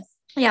yet.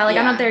 Yeah. Like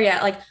I'm not there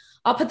yet. Like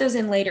I'll put those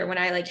in later when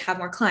I like have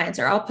more clients,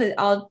 or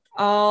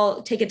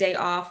I'll take a day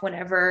off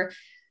whenever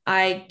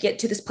I get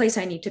to this place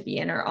I need to be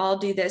in, or I'll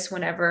do this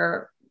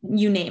whenever,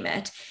 you name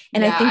it.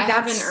 And I think I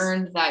haven't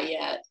earned that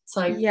yet. It's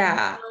like,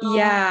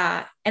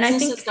 And I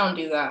think don't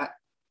do that.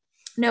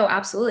 No,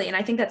 absolutely. And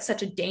I think that's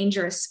such a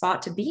dangerous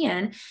spot to be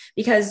in,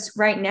 because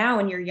right now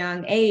in your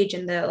young age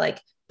and the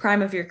like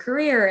prime of your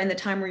career and the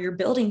time where you're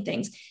building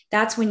things,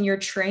 that's when you're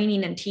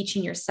training and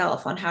teaching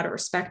yourself on how to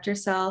respect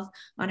yourself,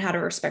 on how to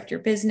respect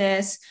your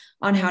business,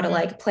 on how to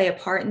like play a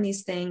part in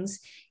these things.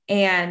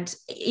 And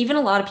even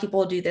a lot of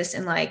people do this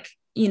in like,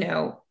 you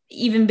know,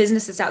 even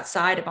businesses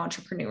outside of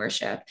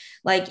entrepreneurship,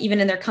 like even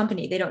in their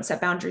company, they don't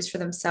set boundaries for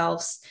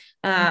themselves.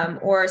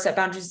 or set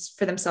boundaries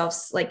for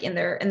themselves, like and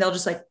they'll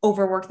just like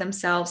overwork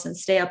themselves and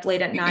stay up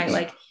late at night,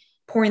 like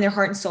pouring their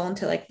heart and soul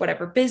into like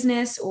whatever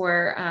business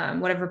or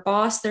whatever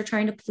boss they're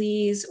trying to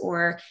please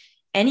or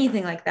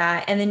anything like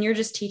that. And then you're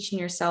just teaching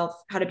yourself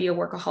how to be a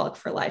workaholic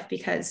for life,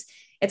 because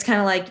it's kind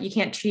of like you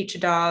can't teach a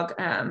dog,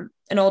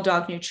 an old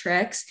dog, new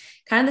tricks.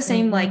 Kind of the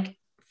same, like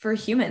for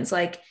humans,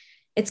 like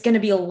it's going to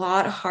be a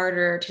lot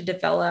harder to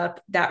develop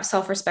that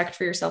self-respect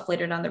for yourself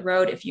later down the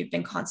road if you've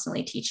been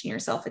constantly teaching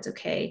yourself it's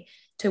okay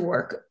to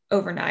work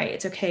overnight.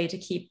 It's okay to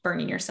keep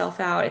burning yourself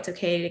out. It's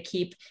okay to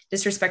keep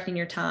disrespecting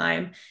your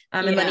time,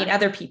 and letting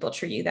other people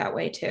treat you that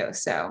way too.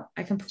 So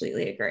I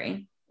completely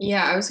agree.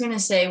 Yeah, I was going to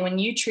say, when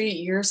you treat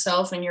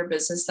yourself and your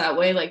business that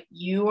way, like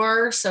you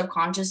are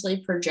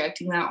subconsciously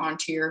projecting that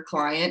onto your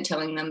client,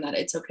 telling them that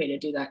it's okay to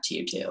do that to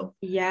you too.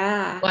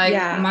 Yeah.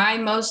 Like my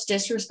most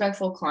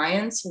disrespectful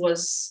clients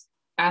was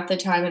at the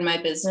time in my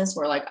business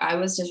where like I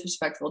was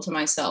disrespectful to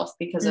myself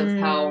because of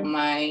how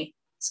my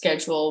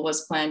schedule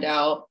was planned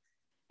out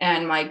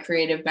and my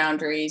creative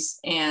boundaries,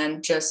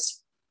 and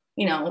just,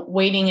 you know,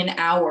 waiting an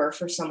hour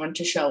for someone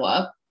to show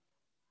up.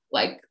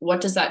 Like,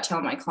 what does that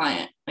tell my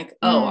client? Like,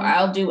 oh,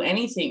 I'll do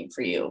anything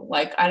for you.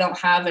 Like, I don't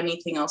have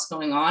anything else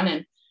going on.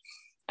 And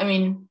I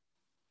mean,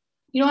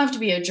 you don't have to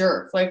be a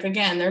jerk. Like,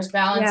 again, there's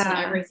balance in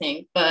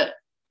everything, but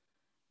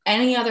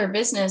any other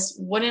business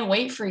wouldn't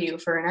wait for you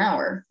for an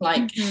hour.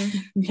 Like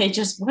they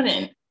just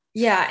wouldn't.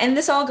 Yeah. And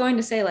this all going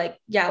to say, like,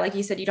 yeah, like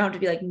you said, you don't have to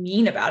be like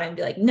mean about it and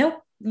be like,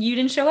 nope, you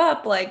didn't show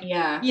up. Like,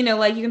 you know,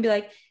 like you can be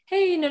like,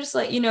 hey, you know, just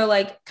like, you know,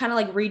 like kind of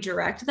like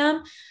redirect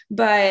them,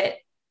 but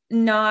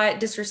not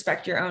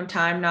disrespect your own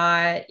time,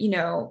 not, you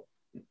know,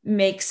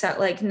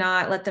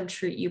 not let them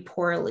treat you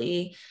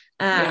poorly,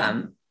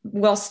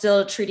 while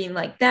still treating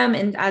like them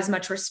in as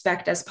much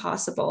respect as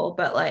possible,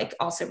 but like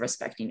also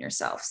respecting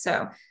yourself.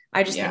 So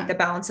I just think the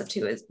balance of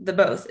the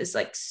both is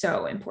like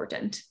so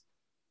important.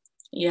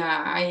 Yeah.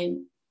 I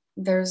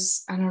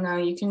don't know,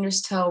 you can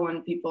just tell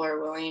when people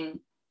are willing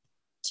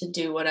to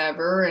do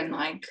whatever, and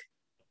like,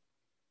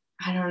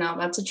 I don't know,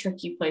 that's a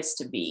tricky place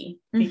to be,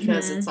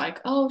 because it's like,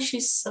 oh,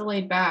 she's so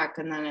laid back.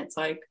 And then it's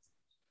like,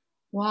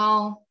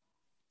 well,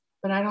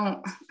 but I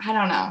don't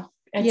know.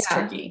 It's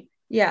tricky.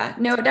 Yeah,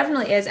 no, it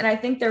definitely is. And I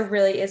think there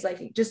really is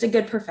like just a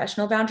good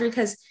professional boundary,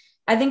 because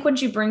I think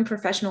once you bring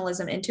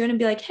professionalism into it and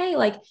be like, hey,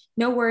 like,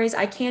 no worries,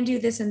 I can do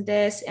this and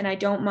this, and I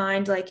don't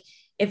mind like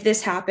if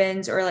this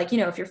happens, or like, you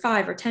know, if you're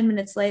 5 or 10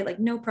 minutes late, like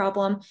no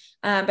problem.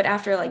 But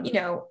after, like, you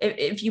know,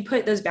 if you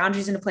put those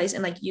boundaries into place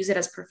and like use it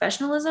as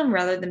professionalism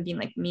rather than being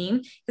like mean,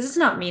 because it's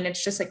not mean,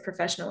 it's just like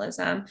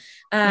professionalism.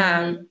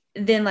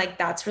 Then like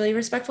that's really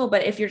respectful.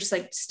 But if you're just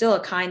like still a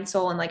kind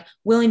soul and like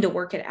willing to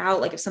work it out,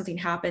 like if something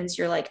happens,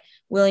 you're like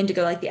willing to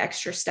go like the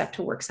extra step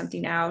to work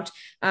something out,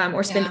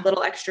 or spend a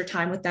little extra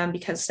time with them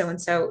because so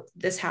and so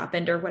this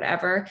happened or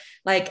whatever.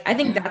 Like I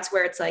think that's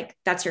where it's like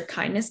that's your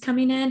kindness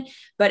coming in.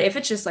 But if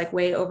it's just like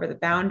way over the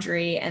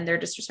boundary and they're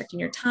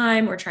disrespecting your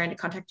time or trying to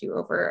contact you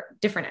over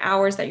different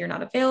hours that you're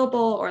not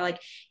available or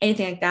like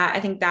anything like that, I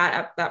think that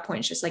at that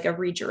point is just like a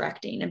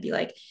redirecting and be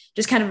like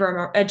just kind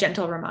of a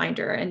gentle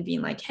reminder and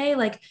being like, hey,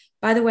 like,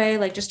 by the way,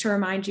 like just to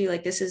remind you,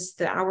 like this is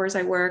the hours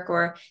I work,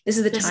 or this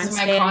is the time. This is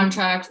my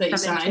contract that you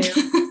signed.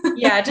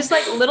 Yeah, just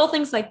like little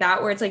things like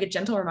that, where it's like a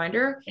gentle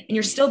reminder, and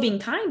you're still being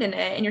kind in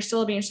it, and you're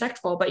still being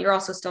respectful, but you're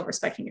also still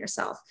respecting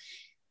yourself.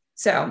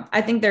 So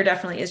I think there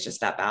definitely is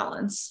just that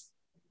balance.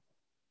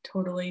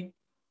 Totally.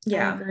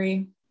 Yeah, I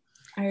agree.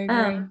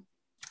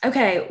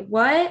 Okay,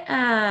 what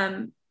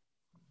are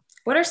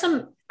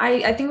some?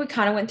 I think we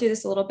kind of went through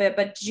this a little bit,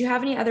 but did you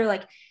have any other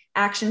like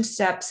action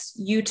steps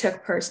you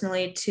took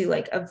personally to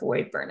like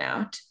avoid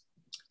burnout?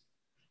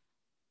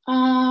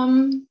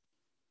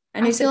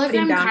 I feel like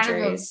I'm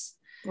kind of a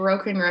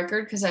broken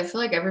record, because I feel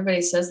like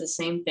everybody says the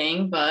same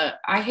thing, but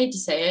I hate to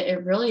say it,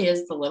 it really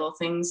is the little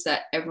things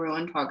that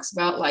everyone talks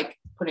about, like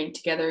putting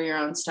together your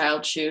own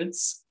styled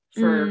shoots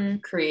for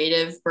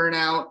creative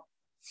burnout.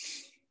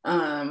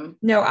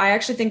 No, I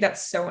actually think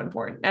that's so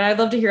important, and I'd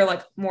love to hear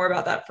like more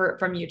about that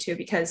from you too,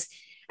 because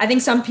I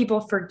think some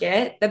people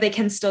forget that they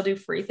can still do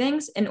free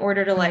things in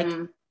order to like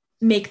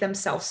make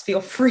themselves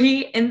feel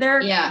free in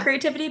their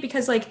creativity,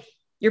 because like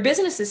your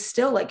business is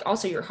still like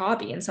also your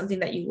hobby and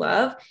something that you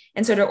love.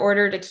 And so in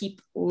order to keep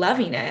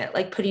loving it,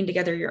 like putting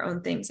together your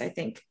own things, I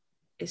think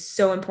is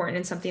so important,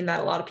 and something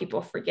that a lot of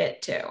people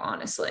forget too,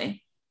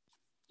 honestly.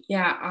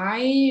 Yeah,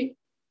 I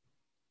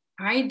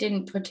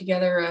didn't put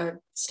together a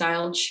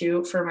styled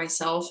shoot for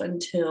myself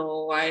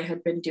until I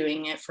had been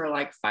doing it for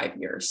like 5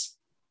 years.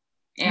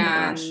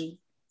 And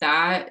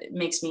that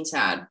makes me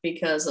sad,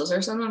 because those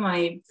are some of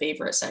my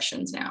favorite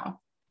sessions now.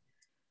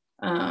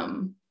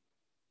 And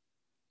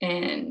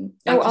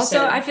also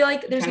said, I feel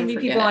like there's gonna be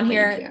people on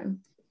here.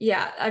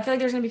 Yeah, I feel like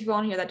there's gonna be people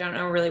on here that don't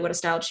know really what a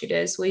styled shoot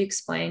is. Will you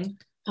explain?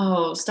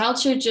 Oh, styled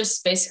shoot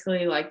just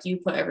basically like you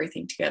put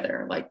everything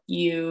together. Like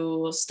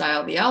you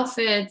style the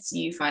outfits,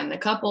 you find the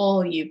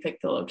couple, you pick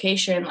the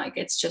location. Like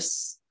it's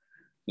just,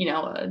 you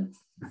know,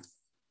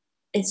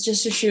 it's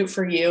just a shoot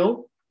for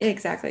you.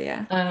 Exactly.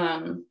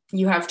 Yeah.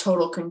 You have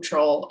total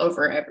control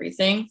over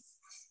everything.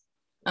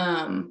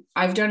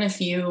 I've done a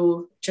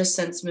few just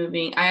since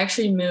moving. I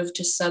actually moved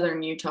to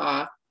southern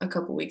Utah a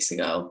couple weeks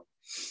ago,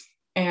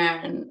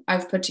 and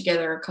I've put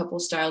together a couple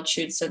styled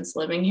shoots since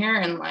living here.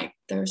 And like,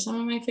 they're some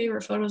of my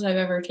favorite photos I've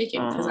ever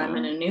taken because I'm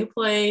in a new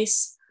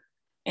place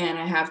and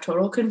I have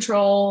total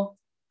control.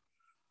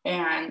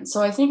 And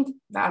so I think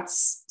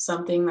that's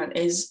something that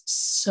is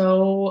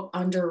so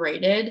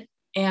underrated.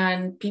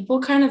 And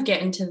people kind of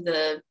get into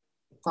the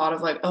thought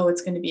of like, oh,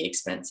 it's going to be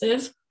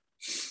expensive.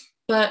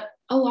 But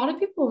a lot of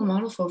people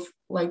model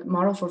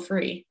for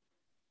free.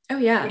 Oh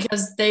yeah.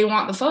 Because they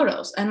want the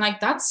photos. And like,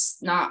 that's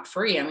not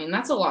free. I mean,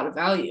 that's a lot of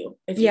value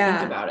if you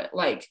think about it.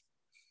 Like,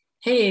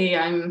 hey,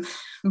 I'm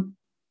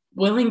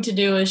willing to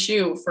do a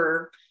shoot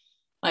for,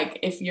 like,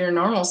 if your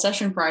normal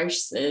session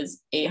price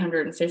is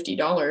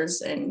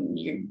 $850 and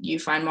you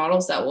find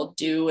models that will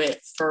do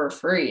it for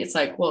free, it's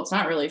like, well, it's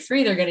not really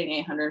free. They're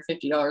getting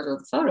 $850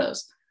 worth of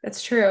photos.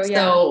 That's true. Yeah.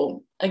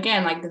 So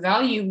again, like, the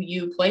value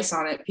you place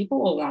on it,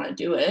 people will want to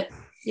do it.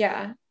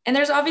 Yeah. And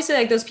there's obviously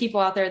like those people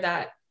out there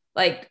that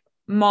like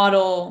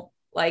model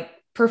like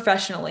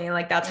professionally, and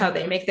like that's how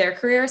they make their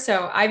career.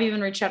 So I've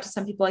even reached out to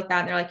some people like that,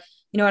 and they're like,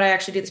 you know what, I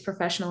actually do this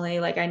professionally,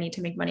 like I need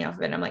to make money off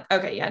of it. And I'm like,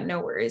 okay, yeah, no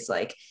worries.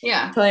 Like,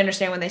 yeah, totally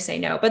understand when they say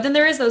no. But then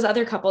there is those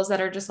other couples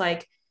that are just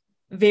like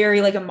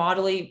very like a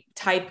modelly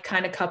type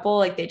kind of couple,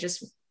 like they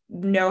just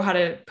know how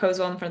to pose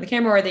well in front of the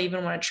camera, or they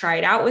even want to try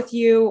it out with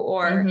you,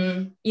 or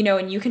you know,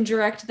 and you can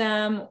direct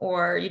them,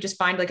 or you just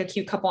find like a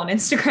cute couple on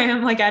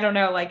Instagram, like I don't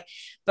know, like,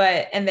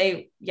 but and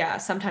they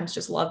sometimes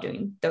just love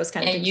doing those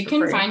kind of things. You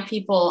can find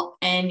people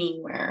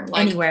anywhere.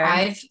 Like, anywhere.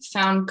 I've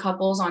found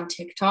couples on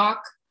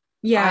TikTok.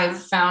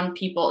 I've found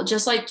people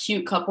just like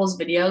cute couples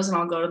videos, and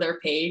I'll go to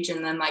their page,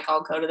 and then like I'll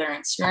go to their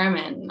Instagram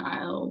and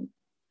I'll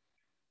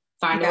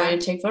find a way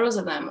to take photos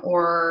of them.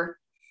 Or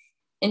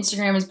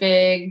Instagram is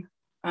big.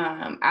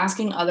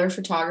 Asking other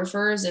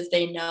photographers if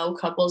they know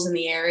couples in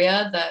the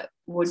area that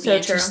would be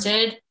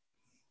interested.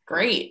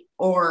 Great.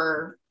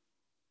 Or,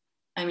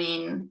 I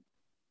mean,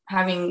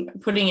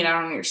 putting it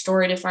out on your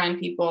story to find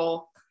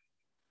people.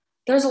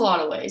 There's a lot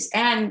of ways,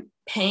 and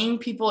paying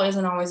people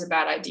isn't always a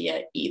bad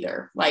idea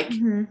either. Like,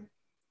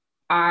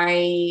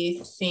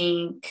 I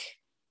think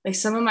like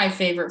some of my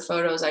favorite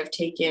photos I've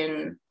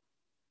taken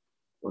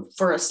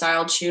for a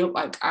styled shoot,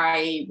 like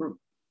I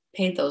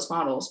paid those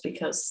models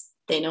because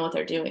they know what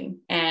they're doing.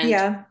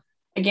 And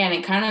again,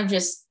 it kind of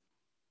just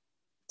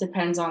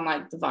depends on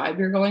like the vibe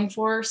you're going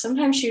for.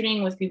 Sometimes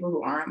shooting with people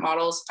who aren't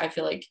models, I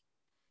feel like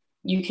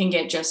you can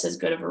get just as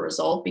good of a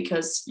result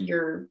because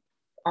you're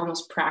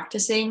almost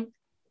practicing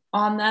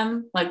on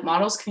them. Like,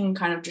 models can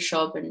kind of just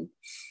show up, and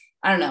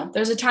I don't know,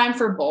 there's a time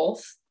for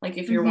both, like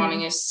if you're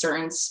wanting a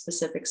certain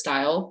specific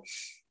style.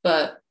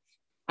 But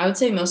I would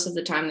say most of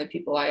the time the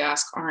people I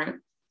ask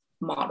aren't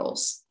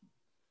models.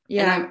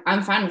 And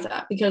I'm fine with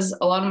that because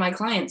a lot of my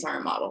clients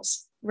aren't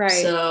models. Right.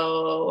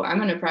 So I'm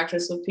going to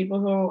practice with people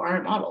who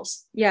aren't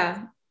models.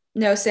 Yeah.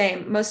 No,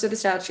 same. Most of the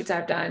style shoots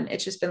I've done,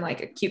 it's just been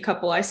like a cute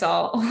couple I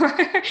saw,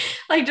 or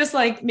like just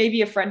like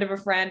maybe a friend of a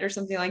friend or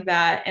something like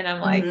that. And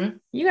I'm like,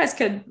 you guys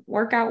could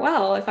work out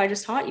well if I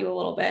just taught you a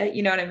little bit.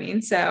 You know what I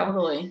mean? So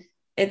totally.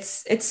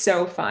 It's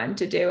so fun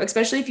to do,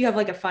 especially if you have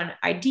like a fun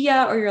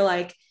idea, or you're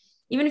like,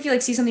 even if you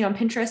like see something on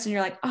Pinterest and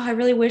you're like, oh, I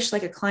really wish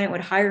like a client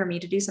would hire me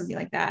to do something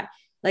like that.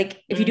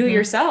 Like if you do it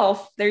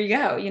yourself, there you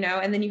go, you know,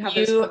 and then you have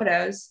those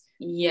photos.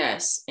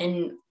 Yes.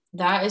 And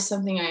that is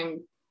something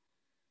I'm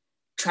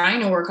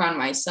trying to work on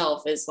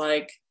myself, is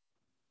like,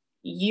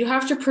 you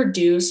have to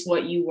produce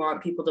what you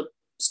want people to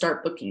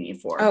start booking you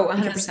for. Oh,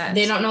 100%.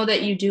 They don't know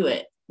that you do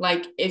it.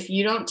 Like, if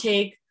you don't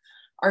take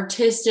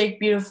artistic,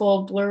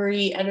 beautiful,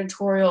 blurry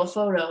editorial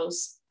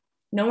photos,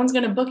 no one's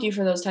going to book you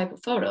for those type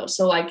of photos.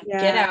 So like,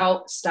 get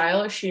out,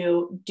 style a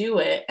shoot, do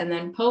it, and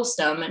then post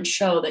them and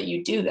show that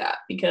you do that,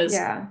 because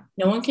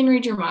no one can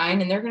read your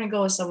mind, and they're going to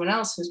go with someone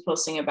else who's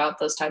posting about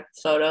those type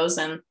of photos.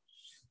 And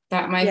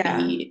that might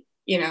be,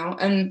 you know,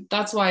 and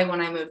that's why when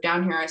I moved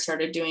down here, I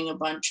started doing a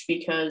bunch,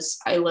 because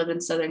I live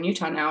in southern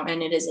Utah now,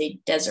 and it is a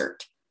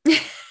desert.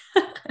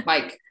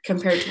 Like,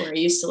 compared to where I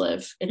used to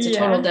live, it's a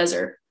total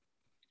desert.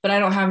 But I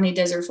don't have any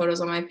desert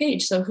photos on my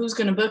page. So who's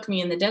going to book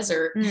me in the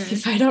desert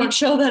if I don't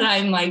show that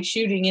I'm like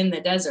shooting in the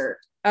desert?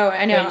 Oh,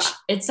 I know. Which,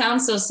 it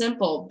sounds so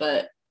simple,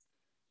 but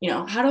you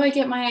know, how do I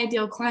get my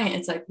ideal client?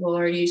 It's like, well,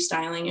 are you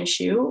styling a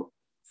shoot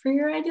for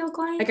your ideal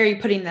client? Like, are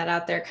you putting that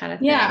out there kind of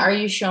thing? Yeah. Are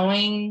you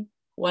showing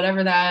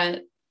whatever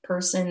that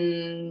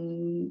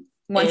person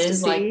wants to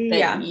see, like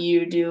that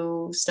you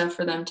do stuff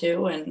for them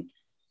too? And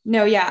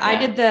no, I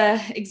did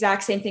the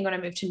exact same thing when I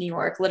moved to New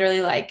York.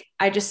 Literally, like,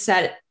 I just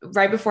set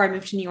right before I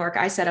moved to New York,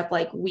 I set up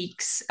like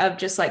weeks of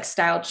just like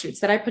styled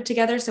shoots that I put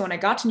together. So when I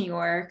got to New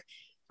York,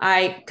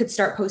 I could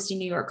start posting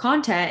New York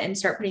content and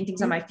start putting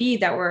things on my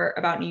feed that were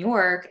about New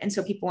York. And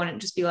so people wouldn't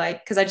just be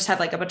like, because I just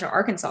had like a bunch of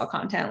Arkansas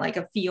content, like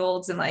of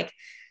fields, and like,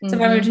 so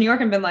if I moved to New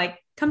York and been like,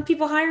 come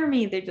people hire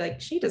me, they'd be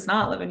like, she does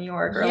not live in New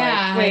York, or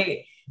like,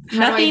 wait,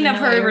 nothing of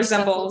her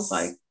resembles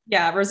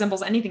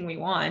resembles anything we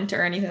want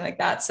or anything like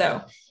that.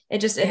 So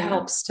it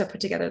helps to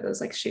put together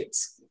those like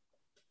shoots.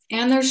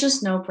 And there's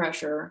just no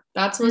pressure.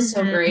 That's what's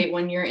so great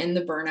when you're in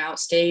the burnout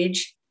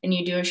stage and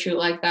you do a shoot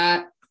like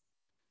that.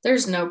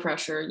 There's no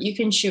pressure. You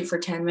can shoot for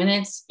 10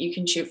 minutes. You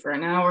can shoot for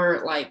an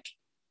hour. Like,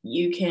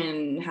 you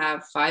can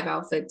have 5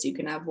 outfits. You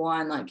can have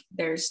one. Like,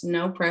 there's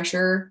no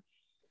pressure.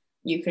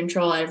 You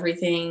control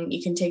everything.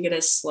 You can take it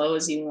as slow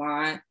as you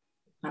want.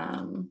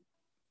 And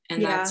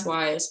that's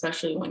why,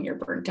 especially when you're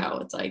burnt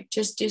out, it's like,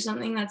 just do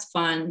something that's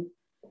fun.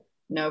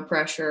 No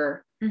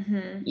pressure.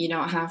 You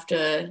don't have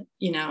to,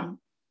 you don't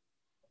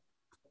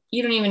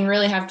even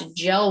really have to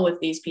gel with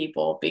these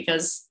people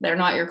because they're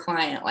not your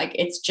client. Like,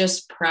 it's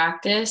just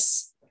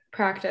practice.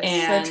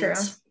 And so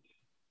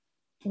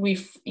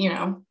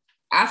true.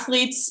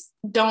 Athletes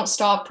don't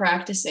stop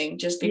practicing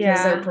just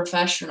because they're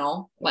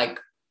professional. Like,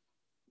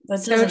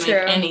 that doesn't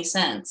make any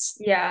sense.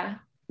 Yeah,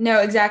 no,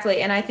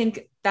 exactly. And I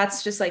think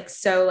that's just like,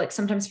 so like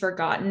sometimes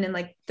forgotten. And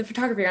like the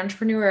photography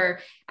entrepreneur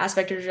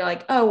aspect is, you're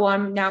like, oh, well,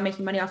 I'm now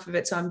making money off of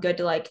it, so I'm good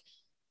to like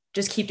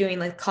just keep doing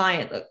like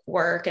client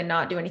work and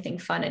not do anything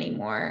fun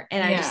anymore.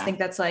 And I just think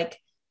that's like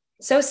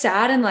so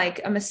sad, and like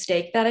a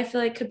mistake that I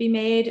feel like could be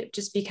made,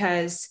 just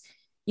because,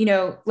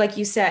 like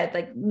you said,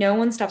 like no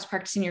one stops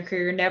practicing your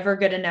career. You're never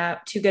good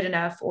enough, too good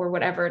enough, or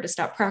whatever, to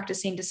stop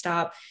practicing, to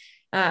stop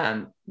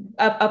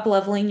up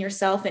leveling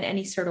yourself in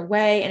any sort of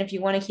way. And if you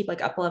want to keep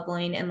like up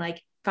leveling and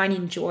like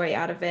finding joy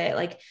out of it,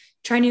 like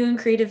try new and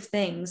creative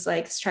things,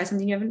 like try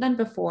something you haven't done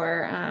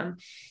before,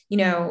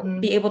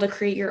 be able to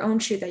create your own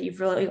shoot that you've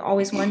really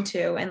always wanted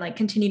to, and like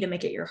continue to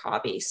make it your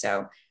hobby.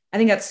 So I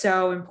think that's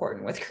so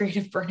important with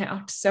creative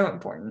burnout. So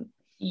important.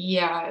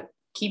 Yeah.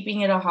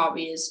 Keeping it a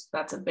hobby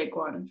that's a big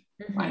one.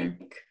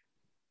 Like,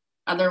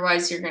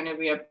 otherwise you're going to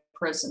be a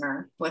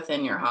prisoner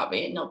within your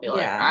hobby, and you'll be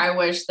like, I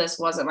wish this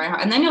wasn't my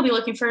hobby. And then you'll be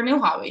looking for a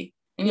new hobby,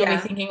 and you'll be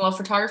thinking, well,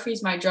 photography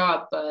is my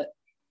job, but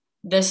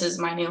this is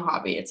my new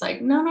hobby. It's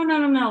like, no,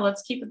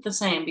 let's keep it the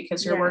same,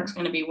 because your work's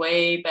going to be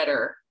way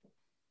better.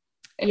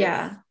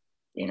 I've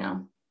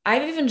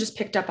even just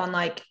picked up on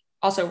like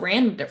also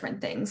random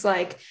different things.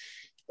 Like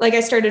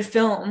I started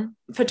film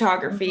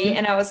photography,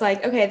 and I was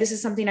like, okay, this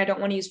is something I don't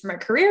want to use for my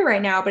career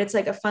right now, but it's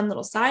like a fun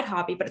little side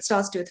hobby, but it still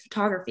has to do with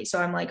photography. So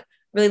I'm like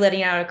really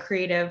letting out a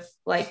creative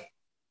like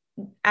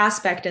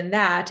aspect in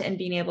that, and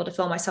being able to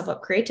fill myself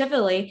up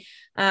creatively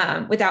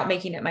without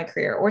making it my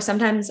career. Or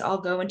sometimes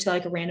I'll go into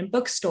like a random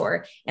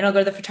bookstore, and I'll go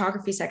to the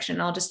photography section,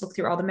 and I'll just look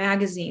through all the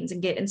magazines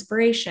and get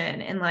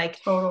inspiration. And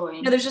like,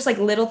 there's just like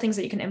little things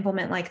that you can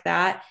implement like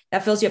that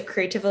fills you up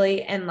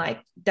creatively, and like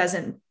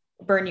doesn't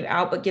burn you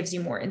out, but gives you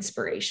more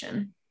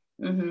inspiration.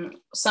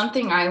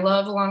 Something I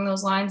love along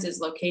those lines is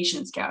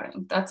location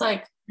scouting. That's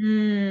like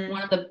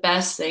one of the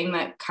best thing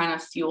that kind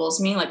of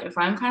fuels me. Like, if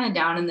I'm kind of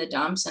down in the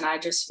dumps and I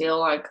just feel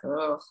like,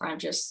 I've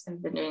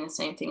been doing the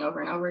same thing over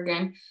and over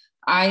again,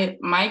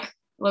 my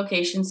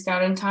location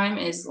scouting time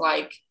is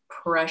like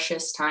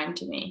precious time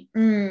to me.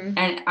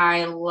 And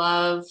I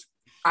love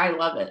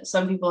it.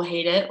 Some people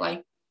hate it,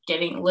 like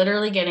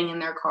literally getting in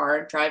their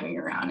car, driving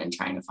around and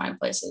trying to find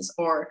places.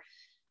 Or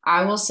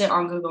I will sit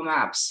on Google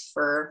Maps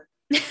for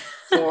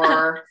 4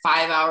 or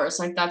 5 hours.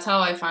 Like, that's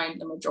how I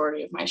find the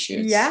majority of my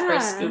shoots.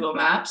 First, Google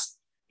Maps.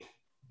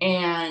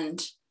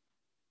 And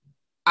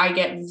I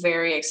get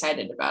very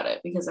excited about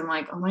it, because I'm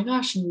like, oh my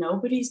gosh,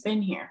 nobody's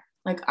been here.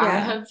 Like,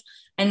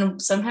 and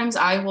sometimes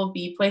I will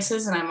be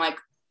places and I'm like,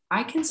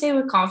 I can say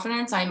with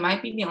confidence, I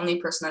might be the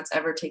only person that's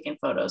ever taken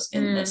photos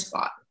in this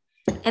spot.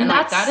 And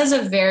like, that is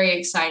a very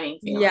exciting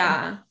feeling.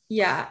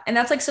 Yeah. And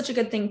that's like such a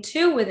good thing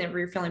too, whenever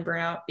you're feeling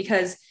burnout,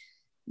 because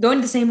going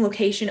to the same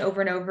location over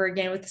and over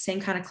again with the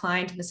same kind of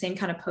client and the same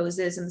kind of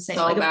poses and the same,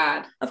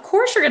 bad. Of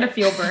course you're going to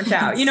feel burnt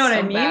out. You know what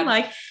I mean? Bad.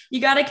 Like, you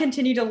got to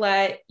continue to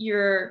let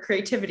your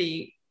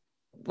creativity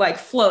like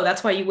flow.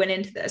 That's why you went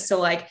into this.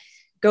 So like,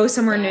 go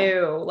somewhere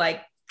new,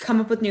 like come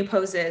up with new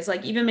poses,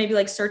 like even maybe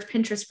like search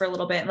Pinterest for a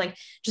little bit, and like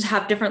just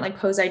have different like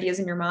pose ideas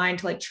in your mind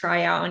to like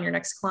try out on your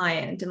next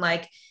client, and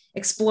like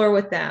explore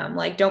with them.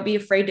 Like, don't be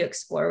afraid to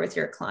explore with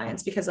your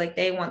clients, because like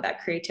they want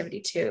that creativity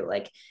too.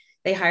 Like,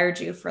 they hired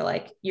you for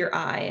like your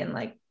eye and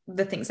like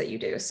the things that you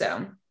do.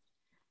 So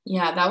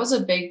yeah, that was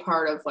a big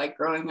part of like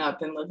growing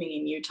up and living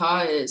in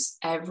Utah, is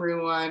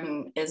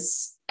everyone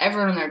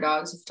and their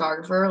dog's a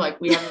photographer.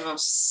 Like, we have the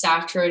most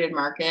saturated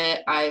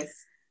market.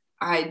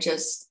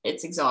 It's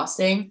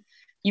exhausting.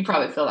 You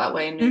probably feel that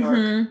way in New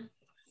York.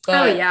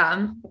 But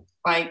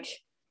like,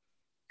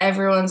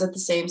 everyone's at the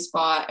same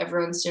spot.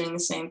 Everyone's doing the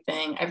same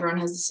thing. Everyone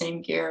has the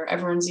same gear.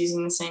 Everyone's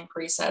using the same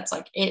presets.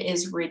 Like, it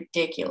is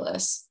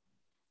ridiculous.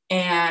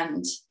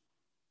 And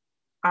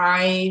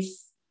I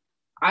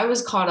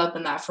was caught up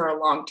in that for a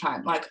long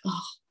time. Like,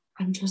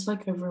 I'm just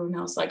like everyone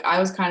else. Like, I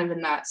was kind of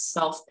in that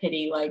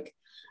self-pity, like,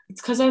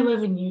 it's because I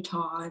live in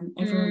Utah and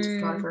everyone's a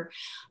photographer.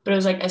 But it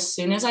was like, as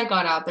soon as I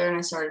got out there and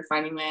I started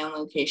finding my own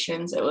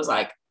locations, it was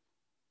like,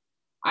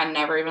 I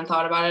never even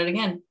thought about it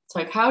again. It's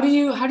like, how do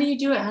you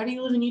do it? How do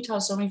you live in Utah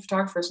with so many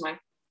photographers? I'm like,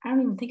 I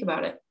don't even think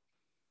about it,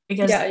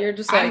 because you're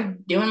just like,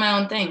 I'm doing my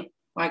own thing.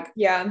 Like,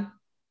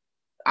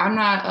 I'm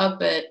not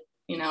up at,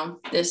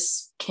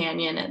 this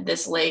canyon at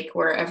this lake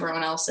where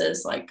everyone else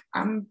is. Like,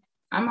 I'm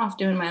off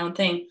doing my own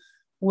thing.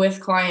 with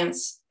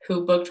clients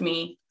who booked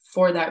me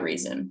for that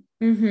reason.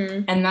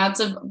 Mm-hmm. And that's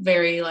a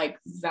very like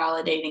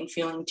validating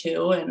feeling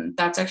too. And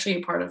that's actually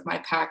a part of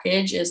my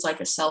package is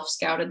like a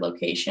self-scouted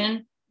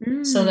location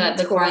so that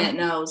the client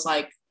knows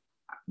like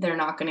they're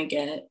not going to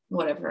get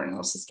what everyone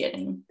else is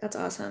getting. That's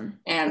awesome.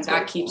 And that's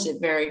that keeps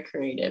it very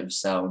creative.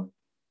 So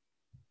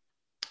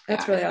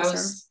that's really awesome. I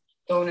was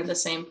going to the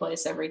same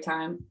place every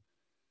time.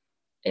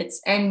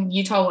 And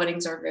Utah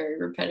weddings are very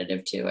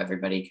repetitive too.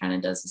 Everybody kind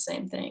of does the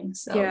same thing.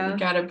 So you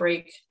got to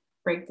break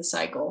the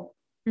cycle.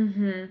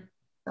 Mm-hmm.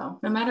 So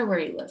no matter where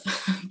you live.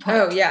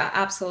 Oh yeah,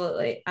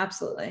 absolutely.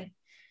 Absolutely.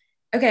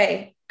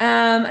 Okay.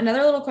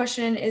 Another little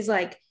question is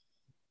like,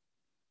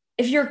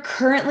 if you're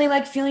currently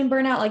like feeling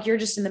burnout, like you're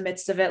just in the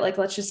midst of it, like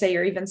let's just say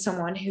you're even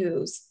someone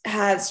who's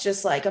has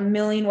just like a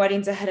million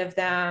weddings ahead of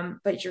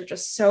them, but you're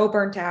just so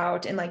burnt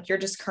out and like you're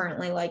just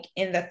currently like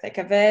in the thick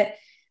of it.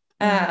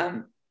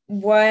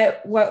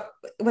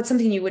 What's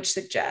something you would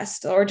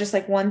suggest, or just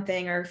like one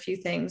thing or a few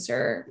things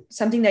or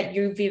something that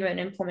you've even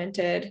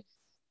implemented?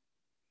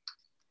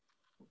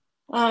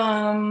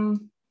 Well,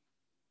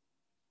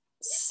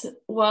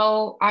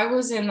 I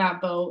was in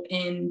that boat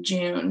in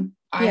June.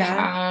 I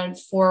had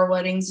 4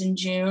 weddings in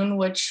June,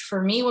 which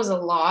for me was a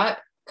lot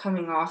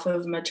coming off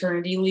of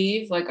maternity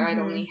leave. Like I'd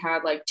only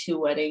had like 2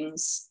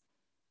 weddings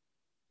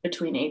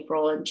between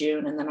April and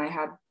June. And then I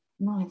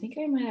think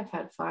I might have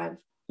had 5.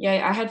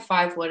 Yeah, I had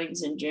 5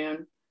 weddings in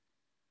June.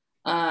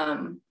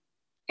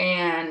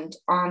 And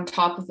on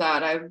top of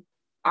that,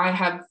 I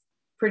have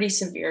pretty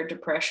severe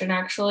depression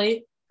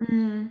actually.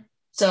 Mm-hmm.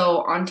 So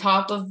on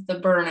top of the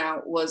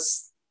burnout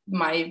was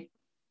my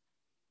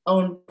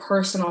own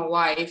personal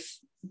life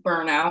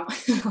burnout.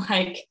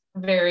 Like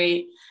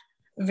very,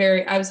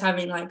 very, I was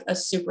having like a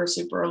super,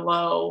 super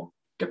low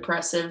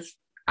depressive,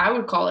 I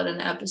would call it an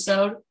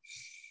episode.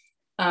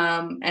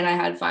 And I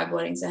had 5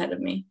 weddings ahead of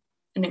me.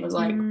 And it was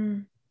like,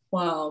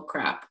 well,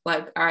 crap.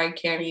 Like I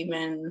can't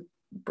even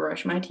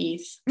brush my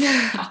teeth.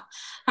 How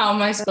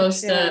am I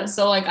supposed to?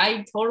 So like,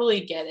 I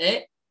totally get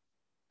it.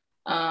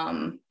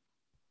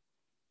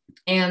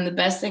 And the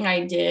best thing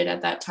I did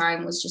at that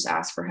time was just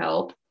ask for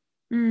help.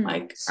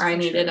 Like I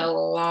needed a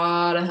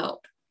lot of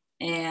help.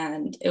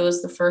 And it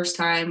was the first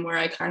time where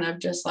I kind of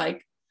just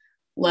like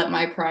let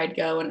my pride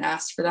go and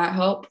asked for that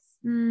help.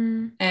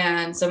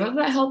 And some of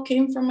that help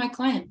came from my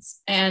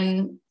clients.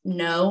 And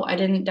no, I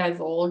didn't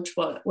divulge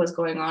what was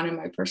going on in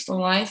my personal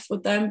life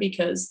with them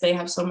because they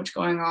have so much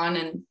going on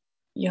and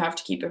you have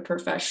to keep it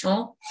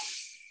professional.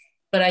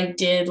 But I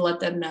did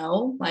let them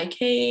know like,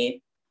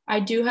 hey,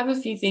 I do have a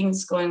few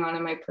things going on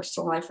in my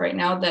personal life right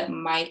now that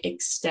might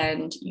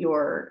extend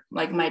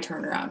my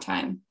turnaround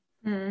time.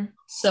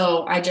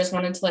 So I just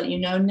wanted to let you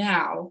know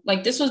now,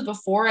 like this was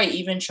before I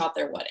even shot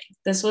their wedding.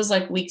 This was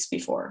like weeks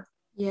before.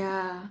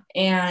 Yeah.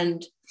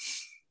 And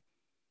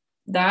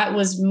that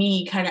was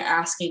me kind of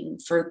asking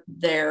for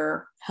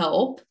their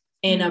help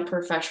in a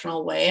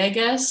professional way, I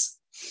guess.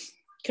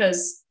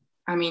 Because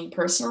I mean,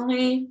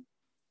 personally,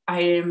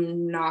 I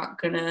am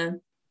not gonna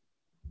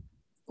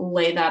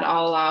lay that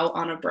all out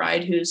on a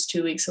bride who's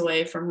 2 weeks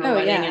away from her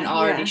wedding and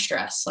already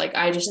stressed. Like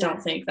I just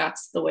don't think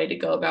that's the way to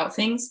go about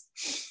things.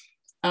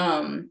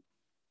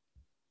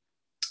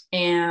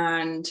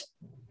 And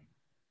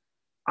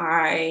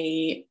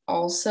I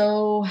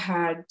also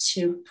had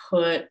to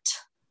put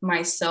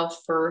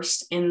myself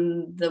first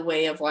in the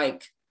way of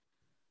like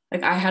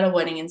I had a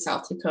wedding in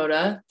South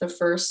Dakota the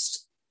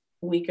first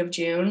week of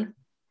June,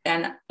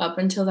 and up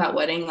until that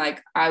wedding,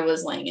 like I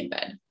was laying in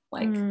bed,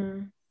 like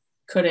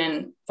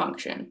couldn't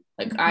function.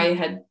 Like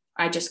I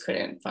just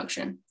couldn't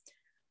function.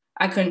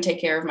 I couldn't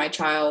take care of my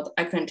child.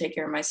 I couldn't take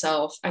care of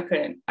myself. I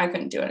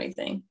couldn't do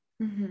anything.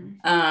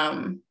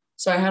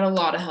 So I had a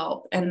lot of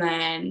help. And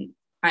then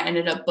I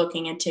ended up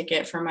booking a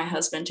ticket for my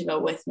husband to go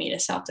with me to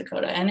South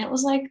Dakota. And it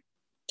was like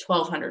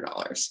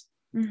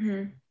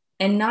 $1,200.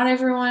 And not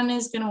everyone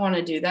is going to want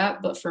to do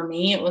that. But for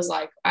me, it was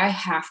like, I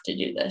have to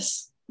do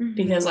this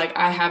because like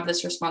I have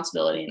this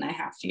responsibility and I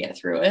have to get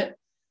through it.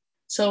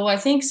 So I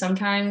think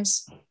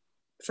sometimes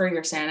for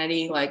your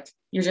sanity, like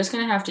you're just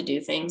going to have to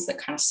do things that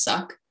kind of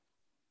suck.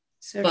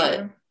 But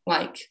true.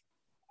 Like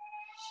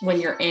when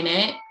you're in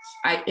it,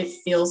 it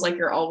feels like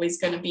you're always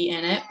going to be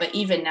in it. But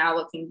even now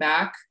looking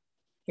back,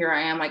 here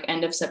I am like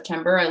end of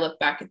September, I look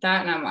back at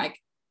that and I'm like,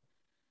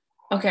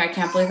 okay, I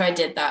can't believe I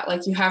did that.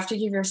 Like you have to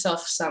give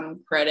yourself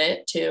some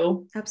credit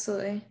too.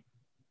 Absolutely.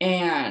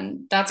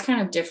 And that's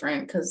kind of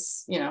different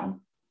because, you know,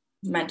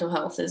 mental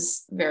health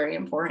is very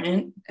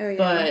important. Oh, yeah.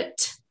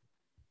 But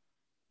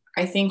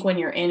I think when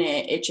you're in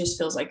it, it just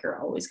feels like you're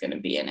always going to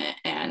be in it.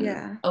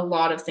 And a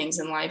lot of things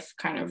in life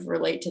kind of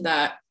relate to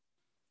that.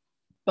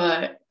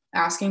 But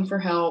asking for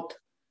help,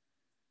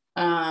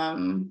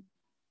 also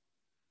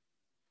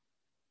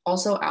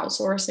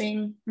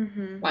outsourcing,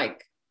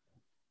 like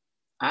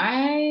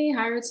I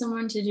hired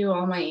someone to do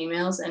all my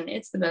emails and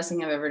it's the best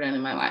thing I've ever done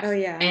in my life. Oh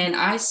yeah. And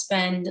I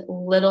spend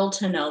little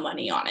to no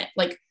money on it.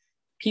 Like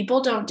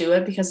people don't do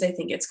it because they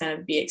think it's going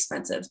to be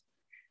expensive.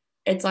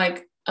 It's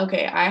like,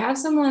 okay, I have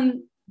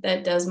someone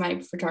that does my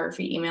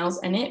photography emails,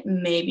 and it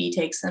maybe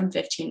takes them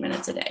 15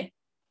 minutes a day.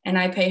 And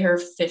I pay her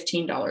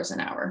 $15 an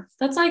hour.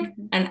 That's like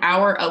an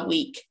hour a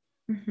week.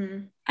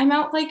 I'm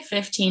out like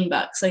 $15.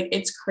 Like,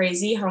 it's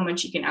crazy how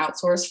much you can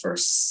outsource for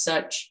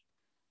such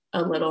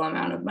a little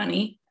amount of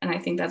money. And I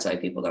think that's why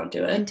people don't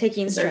do it. And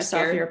taking stress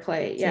off your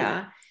plate.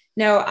 Yeah.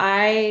 No,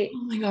 oh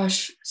my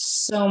gosh,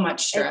 so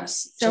much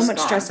stress. So much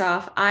stress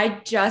off. I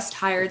just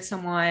hired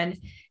someone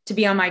to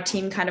be on my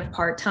team kind of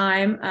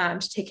part-time,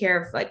 to take care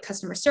of like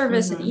customer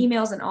service and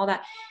emails and all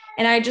that.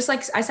 And I just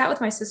like, I sat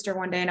with my sister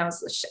one day and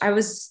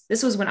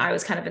this was when I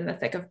was kind of in the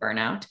thick of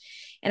burnout,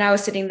 and I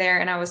was sitting there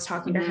and I was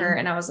talking to her,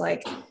 and I was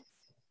like,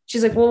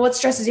 she's like, well, what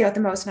stresses you out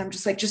the most? And I'm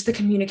just like, just the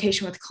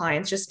communication with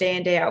clients, just day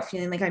in, day out,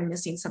 feeling like I'm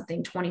missing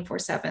something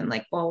 24/7,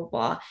 like blah, blah,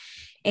 blah.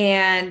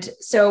 And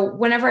so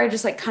whenever I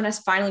just like kind of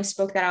finally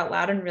spoke that out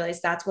loud and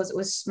realized that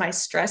was my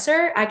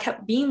stressor, I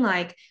kept being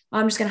like, oh,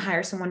 I'm just going to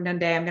hire someone one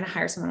day. I'm going to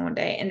hire someone one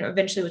day. And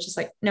eventually was just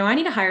like, no, I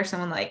need to hire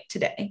someone like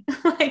today.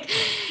 Like,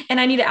 and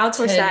I need to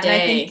outsource that. And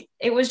I think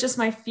it was just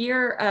my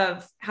fear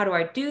of, how do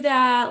I do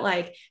that?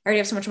 Like, I already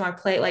have so much on my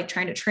plate, like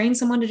trying to train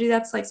someone to do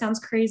that's like,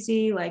 sounds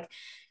crazy. Like,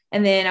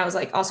 and then I was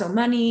like, also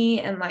money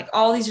and like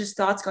all these just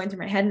thoughts going through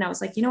my head. And I was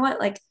like, you know what?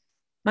 Like,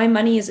 my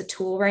money is a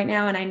tool right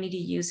now, and I need to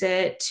use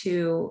it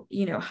to,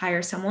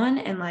 hire someone.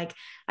 And like,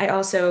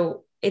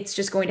 it's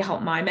just going to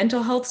help my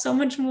mental health so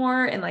much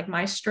more, and like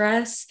my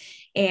stress,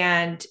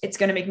 and it's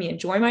going to make me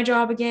enjoy my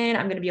job again.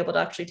 I'm going to be able to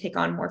actually take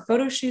on more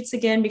photo shoots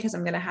again, because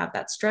I'm going to have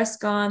that stress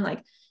gone.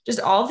 Like, just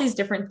all these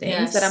different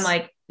things that I'm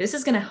like, this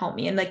is going to help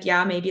me. And like,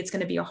 yeah, maybe it's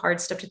going to be a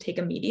hard step to take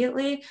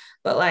immediately,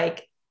 but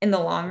like, in the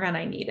long run,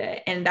 I need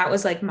it. And that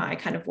was like my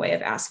kind of way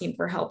of asking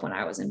for help when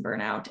I was in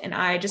burnout. And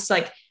I just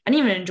like, I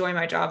didn't even enjoy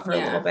my job for a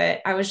little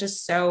bit. I was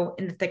just so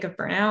in the thick of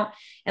burnout.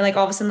 And like,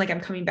 all of a sudden, like I'm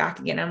coming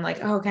back again. I'm like,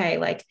 oh, okay,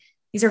 like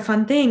these are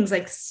fun things,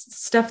 like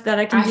stuff that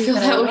I can do. I feel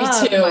that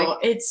way too. Like,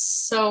 it's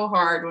so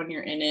hard when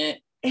you're in it.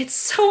 It's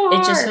so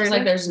hard. It just feels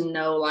like there's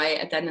no light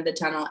at the end of the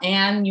tunnel.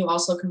 And you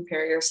also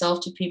compare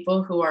yourself to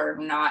people who are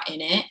not in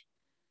it.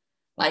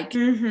 Like,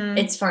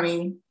 it's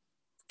funny,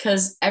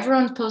 because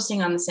everyone's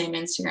posting on the same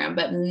Instagram,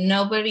 but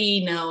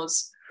nobody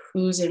knows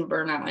who's in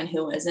burnout and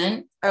who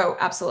isn't. Oh,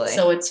 absolutely.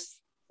 So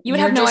you would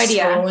have no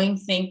idea. Scrolling,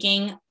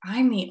 thinking,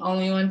 I'm the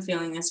only one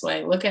feeling this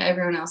way. Look at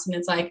everyone else. And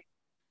it's like,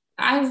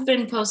 I've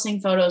been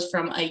posting photos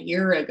from a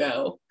year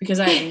ago because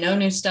I have no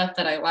new stuff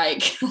that I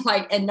like,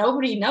 and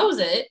nobody knows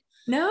it.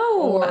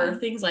 No. Or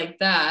things like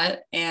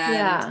that.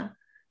 And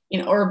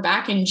or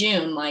back in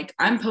June, like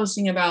I'm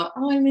posting about,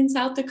 oh, I'm in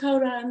South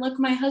Dakota and look,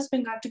 my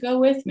husband got to go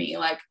with me.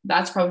 Like,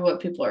 that's probably what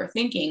people are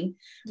thinking.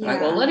 Like,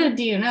 well, little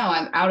do you know,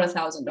 I'm out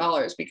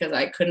 $1,000 because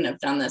I couldn't have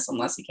done this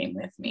unless he came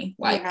with me.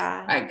 Like,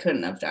 I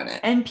couldn't have done it.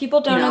 And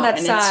people don't know that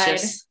side.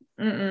 It's just,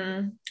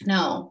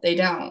 no, they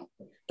don't.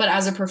 But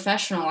as a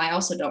professional, I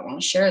also don't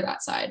want to share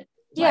that side.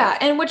 Yeah,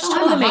 and which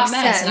totally makes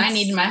sense. And I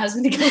needed my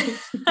husband to go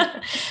with me.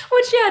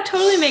 Which,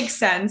 totally makes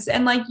sense.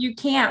 And like, you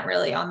can't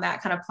really on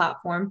that kind of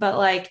platform, but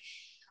like,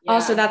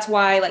 also, that's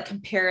why like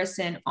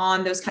comparison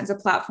on those kinds of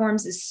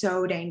platforms is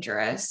so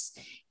dangerous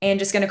and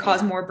just going to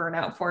cause more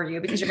burnout for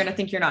you, because you're going to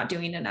think you're not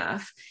doing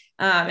enough.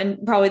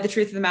 And probably the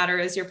truth of the matter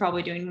is you're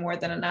probably doing more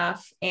than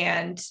enough,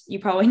 and you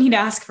probably need to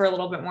ask for a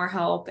little bit more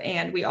help.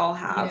 And we all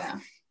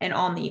have and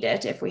all need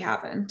it if we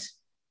haven't.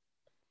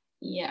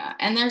 Yeah.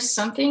 And there's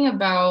something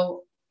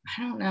about,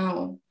 I don't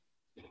know,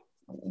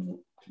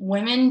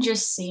 women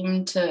just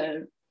seem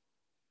to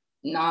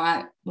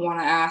not want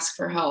to ask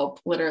for help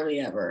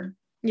literally ever.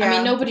 Yeah.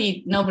 I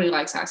mean, nobody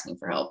likes asking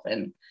for help,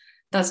 and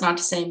that's not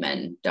to say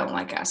men don't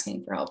like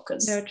asking for help,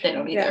 because they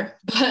don't either.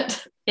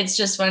 But it's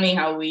just funny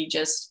how we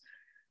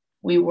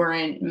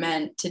weren't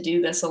meant to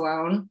do this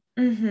alone.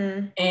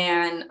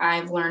 And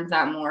I've learned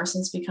that more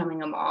since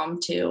becoming a mom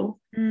too.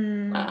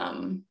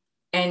 And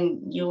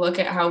you look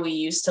at how we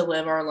used to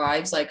live our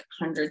lives like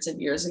hundreds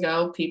of years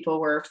ago. People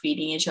were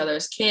feeding each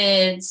other's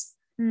kids,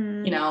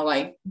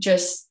 like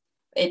just,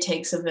 it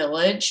takes a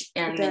village.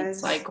 And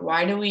it's like,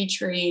 why do we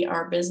treat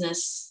our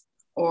business,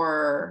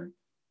 or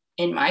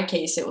in my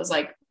case, it was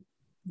like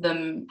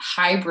the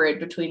hybrid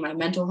between my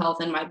mental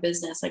health and my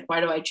business. Like, why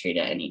do I treat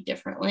it any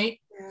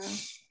differently?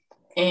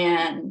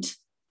 And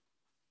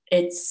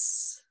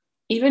it's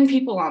even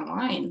people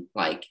online,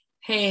 like,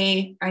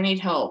 hey, I need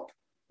help,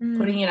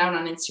 putting it out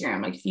on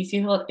Instagram. Like, if you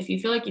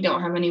feel like you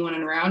don't have anyone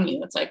around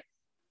you, it's like,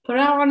 put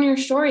out on your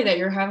story that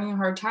you're having a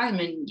hard time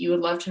and you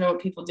would love to know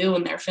what people do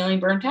when they're feeling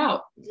burnt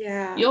out.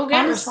 You'll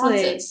get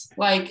responses.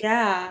 Like,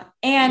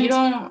 and you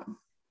don't,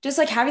 just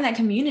like having that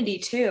community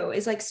too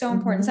is like so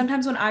important.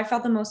 Sometimes when I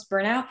felt the most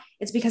burnout,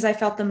 it's because I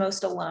felt the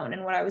most alone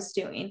in what I was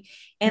doing.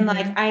 And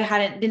like,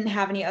 I didn't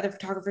have any other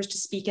photographers to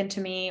speak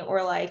into me,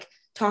 or like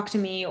talk to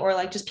me, or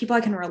like just people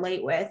I can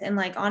relate with. And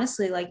like,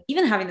 honestly, like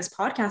even having this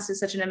podcast is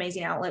such an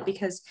amazing outlet,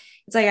 because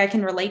it's like I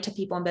can relate to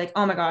people and be like,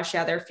 oh my gosh,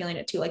 they're feeling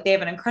it too. Like, they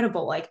have an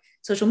incredible like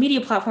social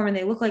media platform, and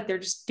they look like they're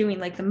just doing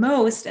like the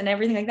most and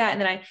everything like that.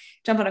 And then I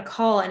jump on a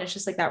call, and it's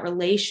just like that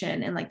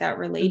relation and like that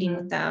relating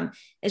with them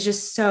is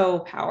just so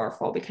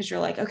powerful, because you're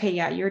like, okay,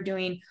 you're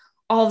doing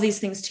all of these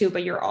things too,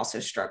 but you're also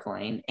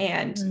struggling.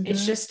 And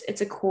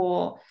it's a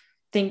cool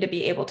thing to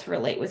be able to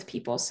relate with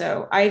people.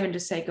 So I even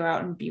just say, go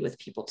out and be with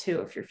people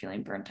too, if you're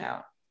feeling burnt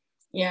out.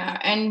 Yeah.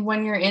 And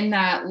when you're in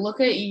that,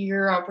 look at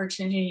your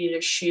opportunity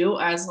to shoot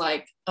as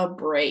like a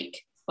break,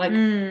 like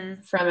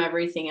from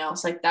everything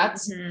else. Like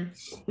that's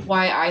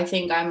why I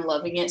think I'm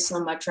loving it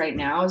so much right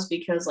now, is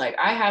because like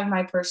I have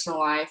my personal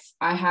life,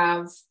 I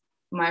have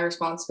my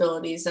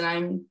responsibilities that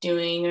I'm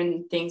doing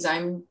and things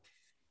I'm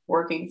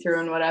working through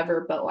and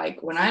whatever. But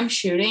like when I'm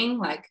shooting,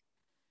 like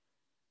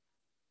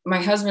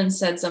my husband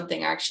said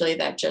something actually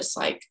that just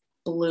like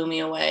blew me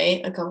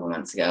away a couple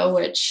months ago,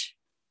 which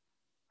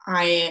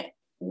I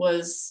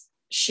was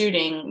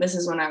shooting. This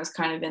is when I was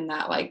kind of in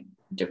that like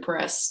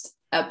depressed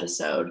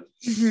episode.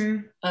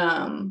 And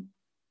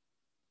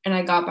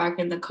I got back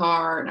in the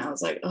car and I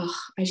was like, oh,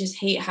 I just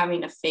hate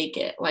having to fake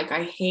it. Like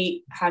I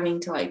hate having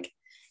to like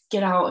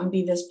get out and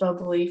be this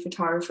bubbly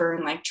photographer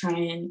and like try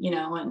and, you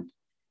know, and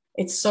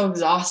it's so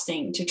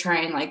exhausting to try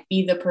and like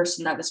be the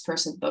person that this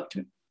person booked,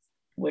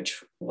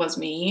 which was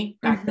me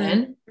back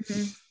then.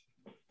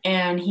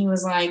 And he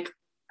was like,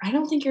 I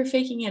don't think you're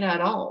faking it at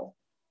all.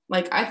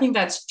 Like, I think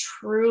that's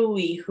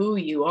truly who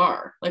you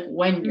are. Like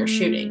when you're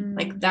shooting,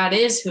 like that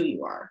is who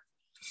you are.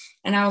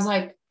 And I was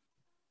like,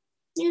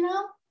 you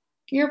know,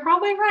 you're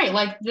probably right.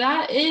 Like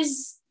that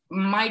is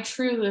my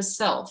truest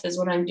self, is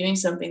when I'm doing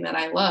something that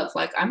I love.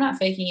 Like I'm not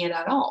faking it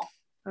at all.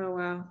 Oh,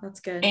 wow. That's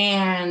good.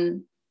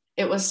 And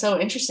it was so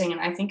interesting.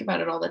 And I think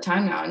about it all the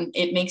time now. And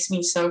it makes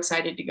me so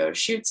excited to go to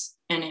shoots.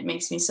 And it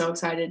makes me so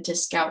excited to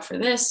scout for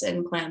this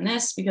and plan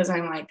this, because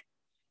I'm like,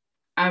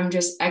 I'm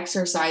just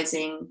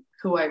exercising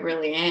who I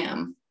really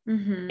am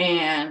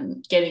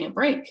and getting a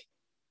break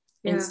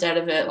instead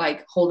of it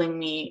like holding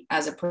me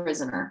as a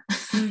prisoner.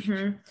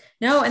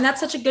 No, and that's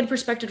such a good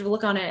perspective to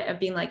look on it, of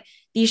being like,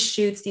 these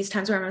shoots, these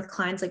times where I'm with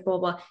clients, like blah,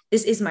 blah,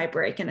 this is my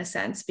break in a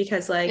sense,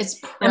 because like it's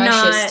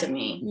precious to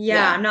me.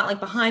 I'm not like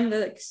behind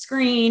the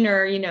screen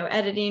or, you know,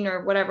 editing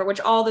or whatever, which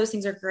all those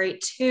things are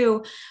great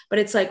too. But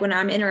it's like when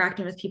I'm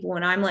interacting with people,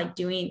 when I'm like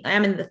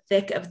I'm in the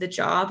thick of the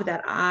job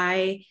that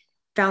I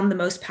found the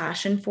most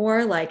passion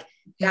for, like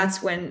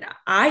that's when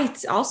I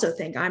also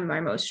think I'm my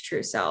most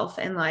true self.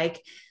 And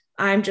like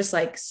I'm just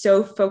like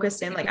so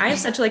focused in, like I have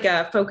such like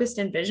a focused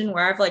in vision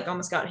where I've like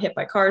almost got hit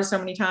by cars so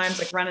many times,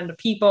 like run into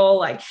people,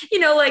 like, you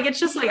know, like it's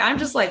just like I'm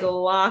just like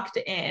locked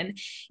in.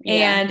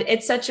 And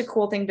it's such a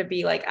cool thing to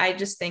be like, I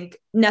just think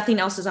nothing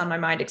else is on my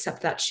mind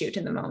except that shoot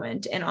in the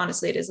moment. And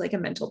honestly, it is like a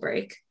mental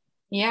break.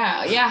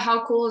 Yeah.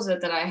 How cool is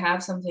it that I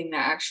have something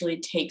that actually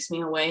takes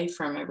me away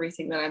from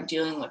everything that I'm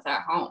dealing with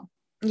at home?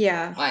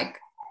 Yeah. Like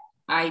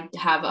I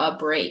have a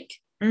break.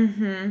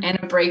 And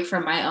a break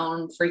from my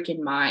own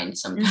freaking mind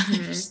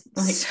sometimes.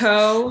 Like,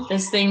 so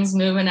this thing's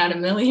moving at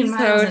 1,000,000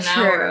 miles an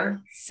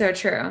hour. So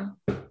true.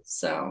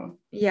 So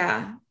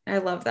yeah, I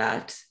love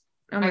that.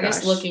 Oh my gosh.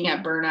 Guess looking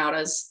at burnout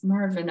as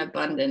more of an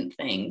abundant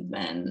thing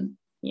than,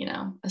 you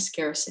know, a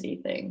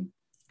scarcity thing.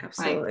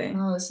 Absolutely. Like,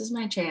 oh, this is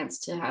my chance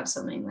to have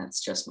something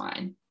that's just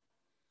mine.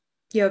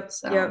 Yep.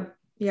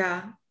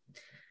 Yeah.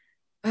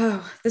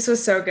 Oh, this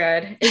was so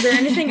good. Is there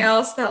anything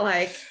else that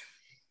like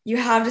you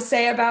have to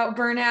say about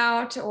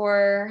burnout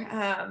or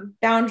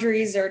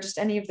boundaries or just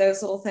any of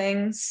those little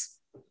things?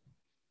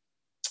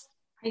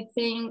 I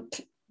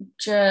think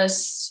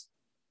just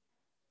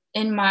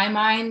in my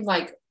mind,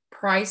 like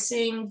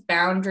pricing,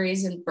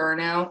 boundaries, and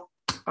burnout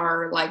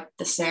are like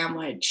the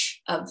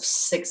sandwich of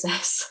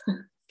success.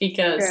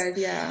 Because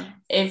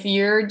if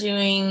you're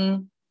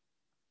doing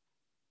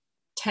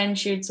 10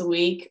 shoots a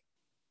week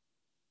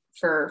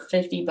for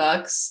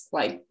 $50,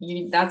 like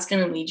that's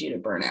going to lead you to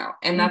burnout.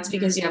 And that's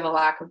because you have a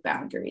lack of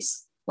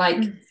boundaries.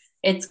 Like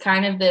it's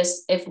kind of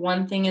this, if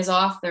one thing is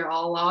off, they're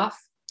all off.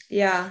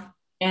 Yeah.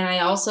 And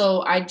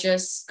I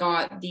just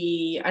got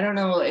I don't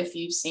know if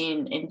you've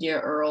seen India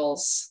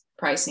Earl's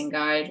pricing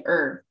guide,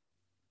 or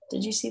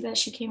did you see that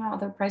she came out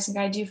with her pricing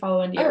guide? Do you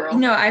follow India Earl?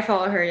 No, I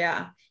follow her.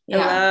 Yeah. I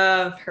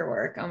love her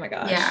work. Oh my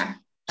gosh. Yeah.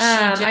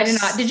 I did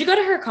not. Did you go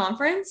to her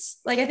conference?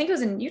 Like, I think it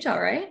was in Utah,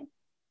 right?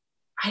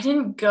 I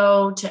didn't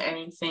go to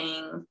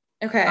anything.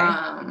 Okay.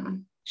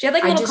 She had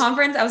like a little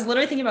conference. I was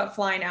literally thinking about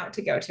flying out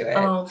to go to it.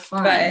 Oh,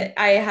 fun. But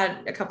I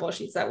had a couple of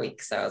shoots that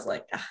week. So I was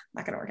like,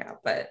 not going to work out.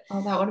 But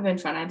that would have been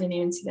fun. I didn't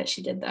even see that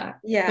she did that.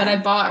 Yeah. But I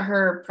bought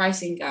her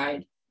pricing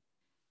guide.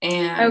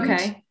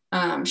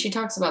 And she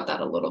talks about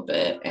that a little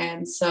bit.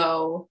 And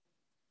so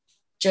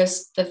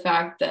just the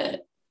fact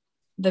that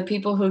the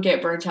people who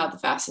get burnt out the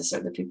fastest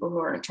are the people who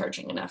aren't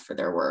charging enough for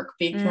their work,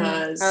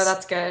 because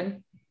that's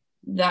good.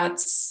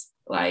 That's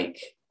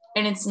like,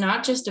 and it's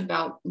not just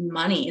about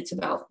money, it's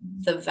about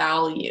the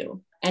value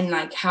and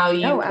like how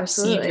you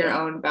perceive your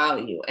own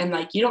value. And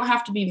like, you don't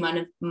have to be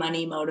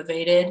money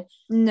motivated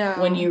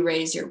when you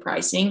raise your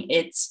pricing.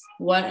 It's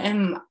what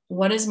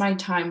is my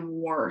time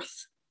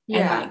worth?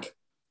 And like,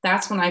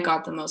 that's when I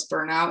got the most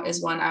burnout,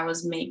 is when I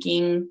was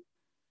making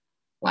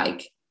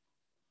like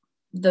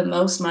the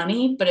most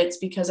money, but it's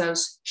because I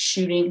was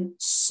shooting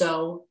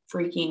so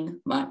freaking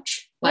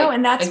much. Like, no,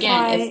 and that's again,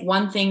 why, if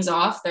one thing's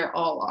off, they're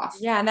all off.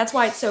 yeah. And that's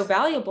why it's so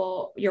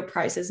valuable. Your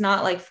price is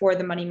not like for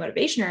the money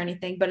motivation or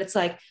anything, but it's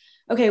like,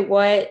 okay,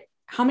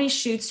 how many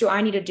shoots do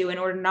I need to do in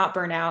order to not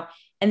burn out?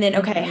 And then,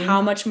 okay,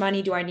 how much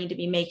money do I need to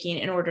be making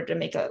in order to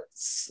make a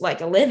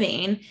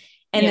living?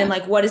 And then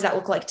like, what does that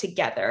look like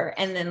together?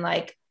 And then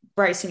like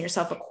pricing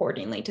yourself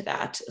accordingly to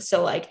that.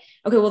 So like,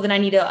 okay, well then I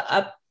need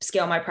to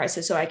upscale my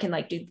prices so I can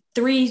like do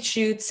 3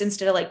 shoots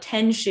instead of like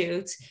 10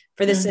 shoots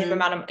for the same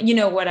amount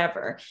of,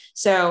 whatever.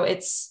 So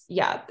it's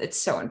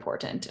so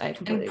important. I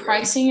completely agree.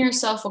 Pricing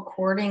yourself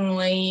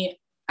accordingly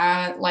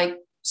like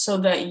so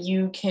that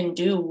you can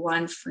do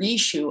 1 free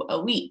shoot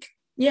a week.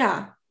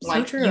 Yeah.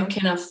 Like so true. You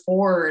can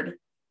afford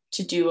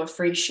to do a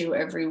free shoot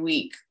every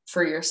week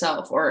for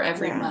yourself or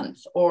every month,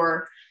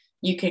 or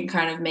you can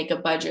kind of make a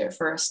budget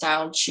for a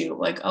styled shoot.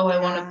 Like, I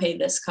want to pay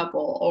this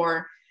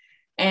couple,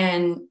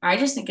 and I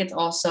just think it's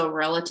also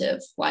relative.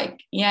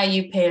 Like,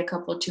 you pay a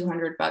couple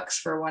 $200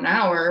 for 1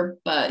 hour,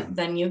 but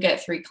then you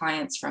get 3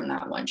 clients from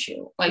that 1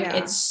 shoot. Like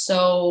it's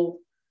so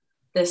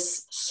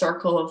this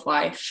circle of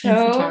life in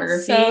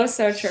photography.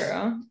 So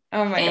true.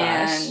 Oh my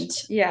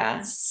gosh.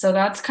 Yeah. So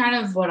that's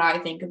kind of what I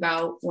think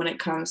about when it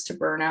comes to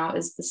burnout,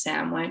 is the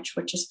sandwich,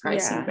 which is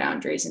pricing,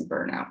 boundaries, and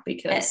burnout.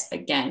 Because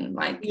again,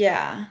 like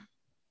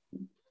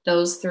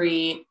those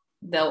 3,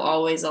 they'll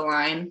always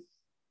align.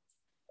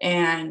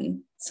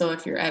 And so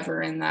if you're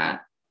ever in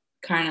that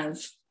kind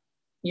of,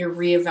 you're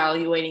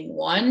reevaluating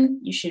one,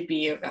 you should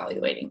be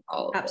evaluating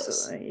all of those.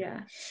 Absolutely.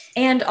 Yeah.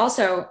 And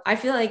also I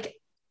feel like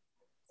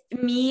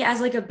me as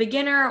like a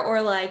beginner,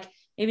 or like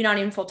maybe not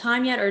even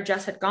full-time yet, or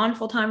just had gone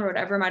full-time or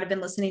whatever, might've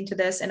been listening to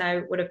this, and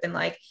I would have been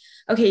like,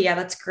 okay, yeah,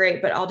 that's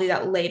great, but I'll do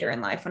that later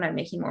in life when I'm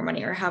making more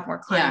money or have more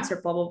clients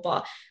or blah, blah,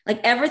 blah. Like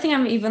everything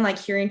I'm even like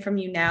hearing from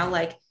you now,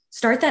 like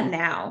start that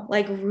now,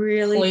 like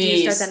really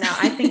do start that now.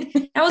 I think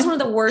that was one of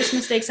the worst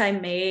mistakes I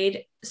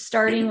made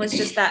starting, was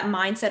just that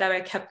mindset of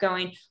I kept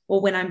going,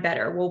 well, when I'm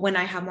better, well, when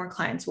I have more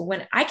clients, well,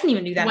 when I can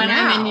even do that when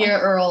now. I'm India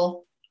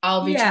Earl,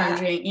 I'll be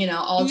charging,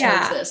 I'll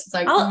charge this. It's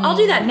like, I'll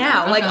do that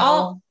now. Like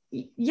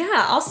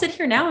I'll sit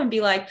here now and be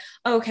like,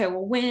 okay,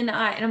 well, and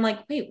I'm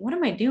like, wait, what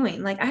am I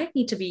doing? Like, I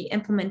need to be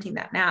implementing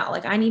that now.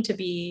 Like I need to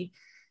be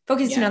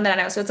focusing on that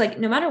now. So it's like,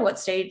 no matter what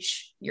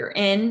stage you're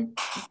in,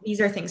 these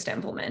are things to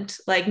implement.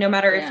 Like, no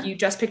matter if you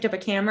just picked up a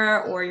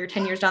camera or you're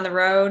 10 years down the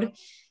road,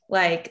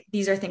 like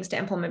these are things to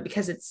implement,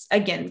 because it's,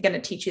 again, going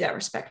to teach you that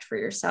respect for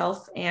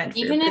yourself. And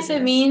even if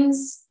it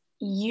means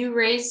you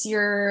raise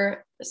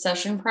your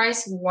session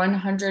price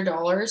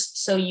 $100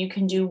 so you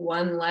can do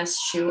 1 less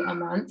shoot a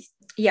month.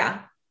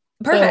 Yeah.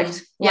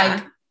 Perfect. Boom.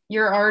 Like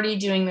you're already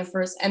doing the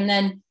first, and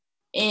then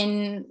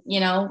in,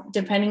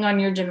 depending on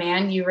your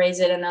demand, you raise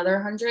it another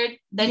 100,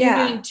 then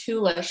you're doing 2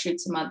 less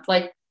shoots a month.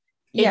 Like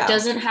it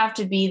doesn't have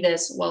to be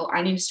this, well,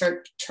 I need to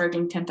start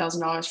charging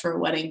 $10,000 for a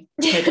wedding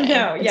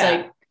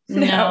today.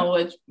 No,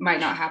 it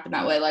might not happen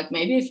that way. Like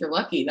maybe if you're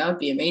lucky, that would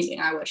be amazing.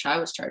 I wish I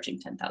was charging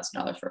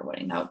 $10,000 for a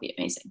wedding. That would be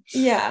amazing.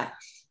 Yeah.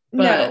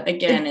 But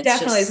again, it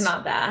definitely is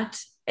not that.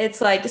 It's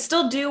like,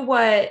 still do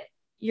what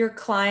your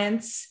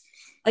clients,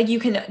 like you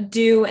can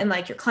do, and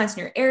like your clients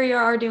in your area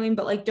are doing,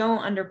 but like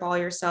don't underball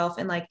yourself,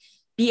 and like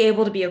be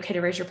able to be okay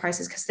to raise your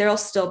prices, because there'll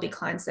still be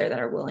clients there that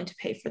are willing to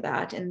pay for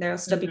that. And there'll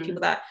still be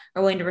people that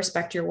are willing to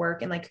respect your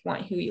work and like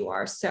want who you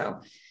are. So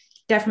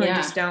definitely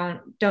just don't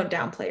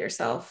downplay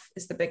yourself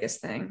is the biggest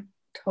thing.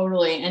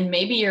 Totally. And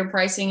maybe your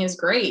pricing is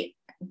great,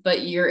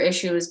 but your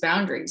issue is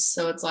boundaries.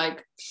 So it's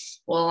like,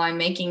 well, I'm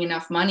making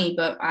enough money,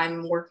 but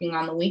I'm working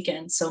on the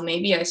weekend. So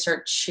maybe I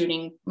start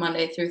shooting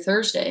Monday through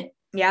Thursday.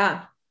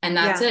 Yeah. And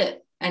that's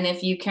it. And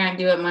if you can't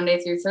do it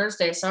Monday through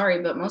Thursday,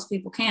 sorry, but most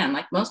people can.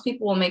 Like most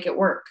people will make it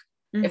work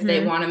if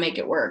they want to make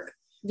it work.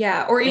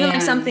 Yeah. Or even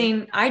like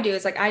something I do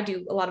is like, I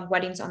do a lot of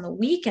weddings on the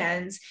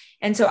weekends.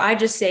 And so I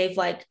just save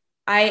like,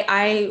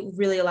 I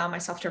really allow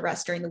myself to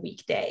rest during the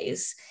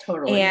weekdays.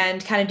 Totally.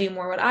 And kind of do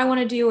more what I want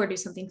to do, or do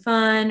something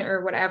fun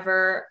or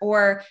whatever.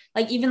 Or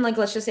like, even like,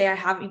 let's just say I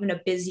have even a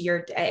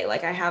busier day,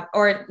 like I have,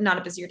 or not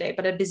a busier day,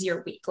 but a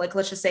busier week. Like,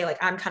 let's just say like,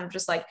 I'm kind of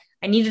just like,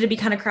 I needed to be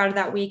kind of crowded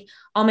that week.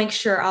 I'll make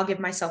sure I'll give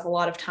myself a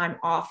lot of time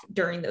off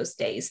during those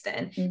days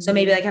then. So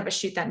maybe like I have a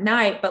shoot that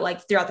night, but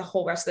like throughout the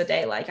whole rest of the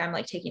day, like I'm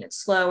like taking it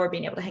slow, or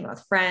being able to hang out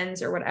with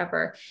friends or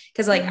whatever.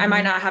 Cause like I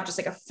might not have just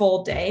like a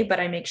full day,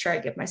 but I make sure I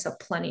give myself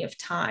plenty of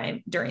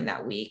time during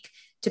that week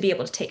to be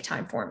able to take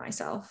time for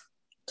myself.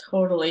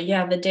 Totally.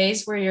 Yeah. The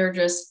days where you're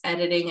just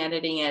editing, and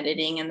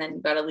then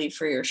you got to leave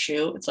for your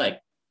shoot. It's like,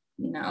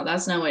 no,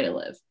 that's no way to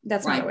live.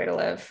 That's not a way to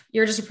live.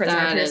 You're just a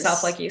prisoner to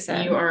yourself, like you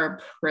said. You are a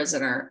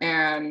prisoner,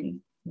 and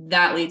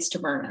that leads to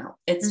burnout.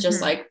 It's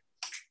just like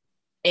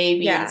A,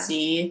 B, and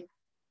C.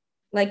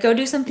 Like go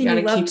do something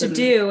you love to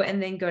do,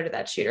 and then go to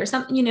that shoot or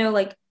something,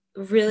 like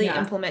really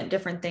implement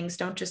different things.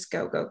 Don't just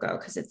go.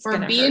 Cause it's or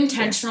be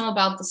intentional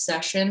about the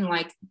session.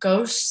 Like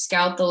go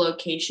scout the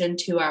location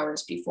 2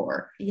 hours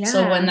before. Yeah.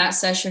 So when that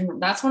session,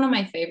 that's one of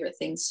my favorite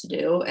things to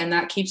do. And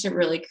that keeps it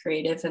really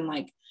creative and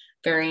like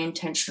very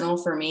intentional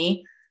for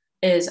me,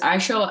 is I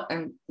show up,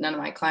 and none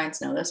of my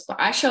clients know this, but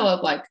I show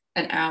up like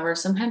an hour,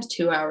 sometimes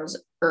 2 hours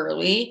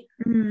early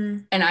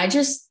and I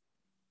just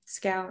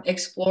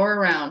explore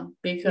around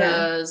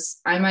because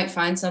I might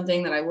find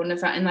something that I wouldn't have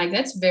found. And like,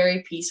 that's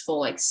very peaceful,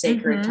 like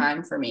sacred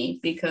time for me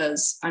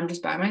because I'm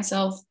just by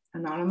myself.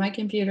 I'm not on my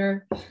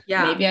computer.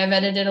 Maybe I've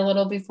edited a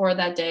little before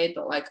that day,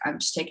 but like, I'm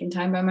just taking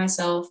time by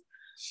myself.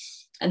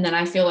 And then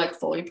I feel like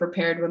fully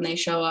prepared when they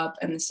show up,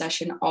 and the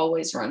session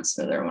always runs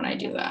smoother when I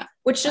do that.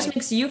 Which just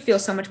makes you feel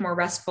so much more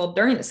restful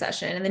during the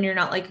session. And then you're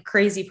not like a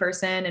crazy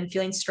person and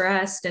feeling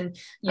stressed and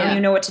don't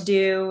even know what to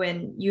do.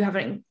 And you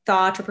haven't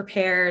thought or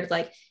prepared.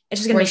 Like,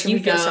 it's just going to make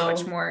you feel so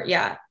much more.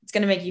 Yeah. It's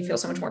going to make you feel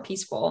so much more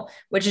peaceful,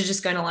 which is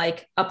just going to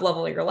like up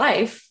level your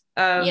life.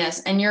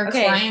 Yes. And your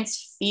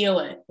clients feel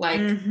it. Like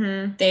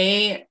and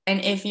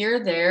if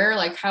you're there,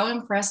 like how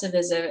impressive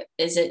is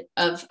it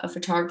of a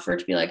photographer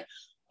to be like,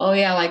 oh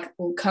yeah, like,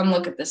 well, come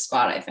look at this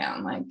spot I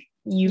found. Like,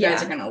 you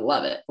guys are going to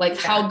love it. Like,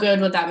 how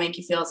good would that make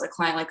you feel as a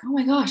client? Like, oh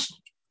my gosh,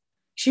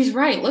 she's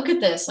right. Look at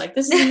this. Like,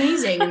 this is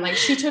amazing. And like,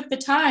 she took the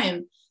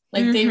time.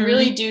 Like, they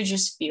really do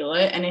just feel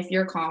it. And if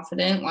you're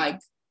confident, like,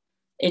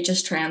 it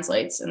just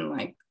translates. And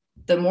like,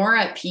 the more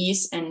at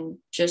peace and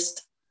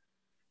just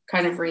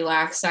kind of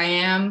relaxed I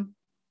am,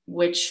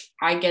 which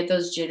I get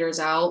those jitters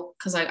out,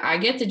 because like, I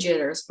get the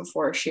jitters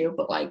before a shoot,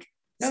 but like,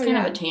 it's kind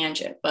of a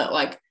tangent. But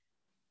like,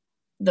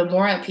 the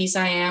more at peace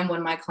I am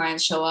when my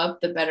clients show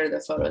up, the better the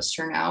photos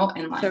turn out.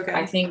 And like,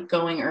 I think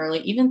going early,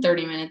 even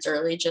 30 minutes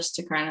early, just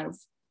to kind of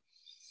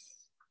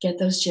get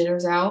those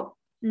jitters out,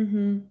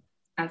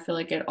 I feel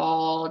like it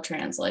all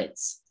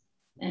translates.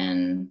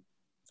 And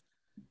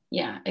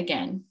yeah,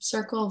 again,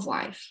 circle of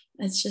life.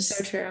 It's just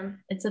so true.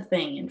 It's a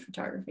thing in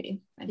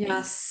photography. I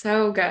think.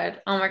 So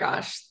good. Oh my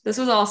gosh. This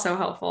was all so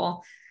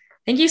helpful.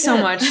 Thank you so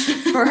much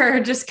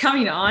for just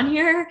coming on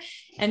here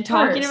and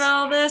talking about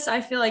all this. I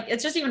feel like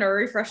it's just even a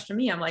refresh to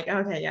me. I'm like,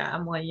 okay, yeah,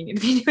 Emily, you need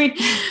to be doing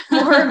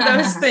more of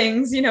those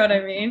things. You know what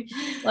I mean?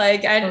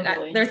 Like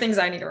there are things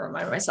I need to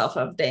remind myself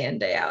of day in,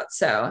 day out.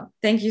 So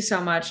thank you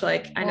so much.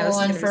 Like, I know this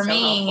is going to be so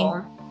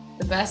helpful.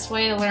 The best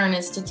way to learn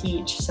is to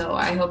teach. So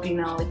I hope you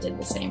know it did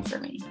the same for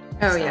me.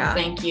 Oh, yeah.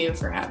 Thank you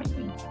for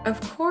having me.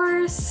 Of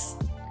course.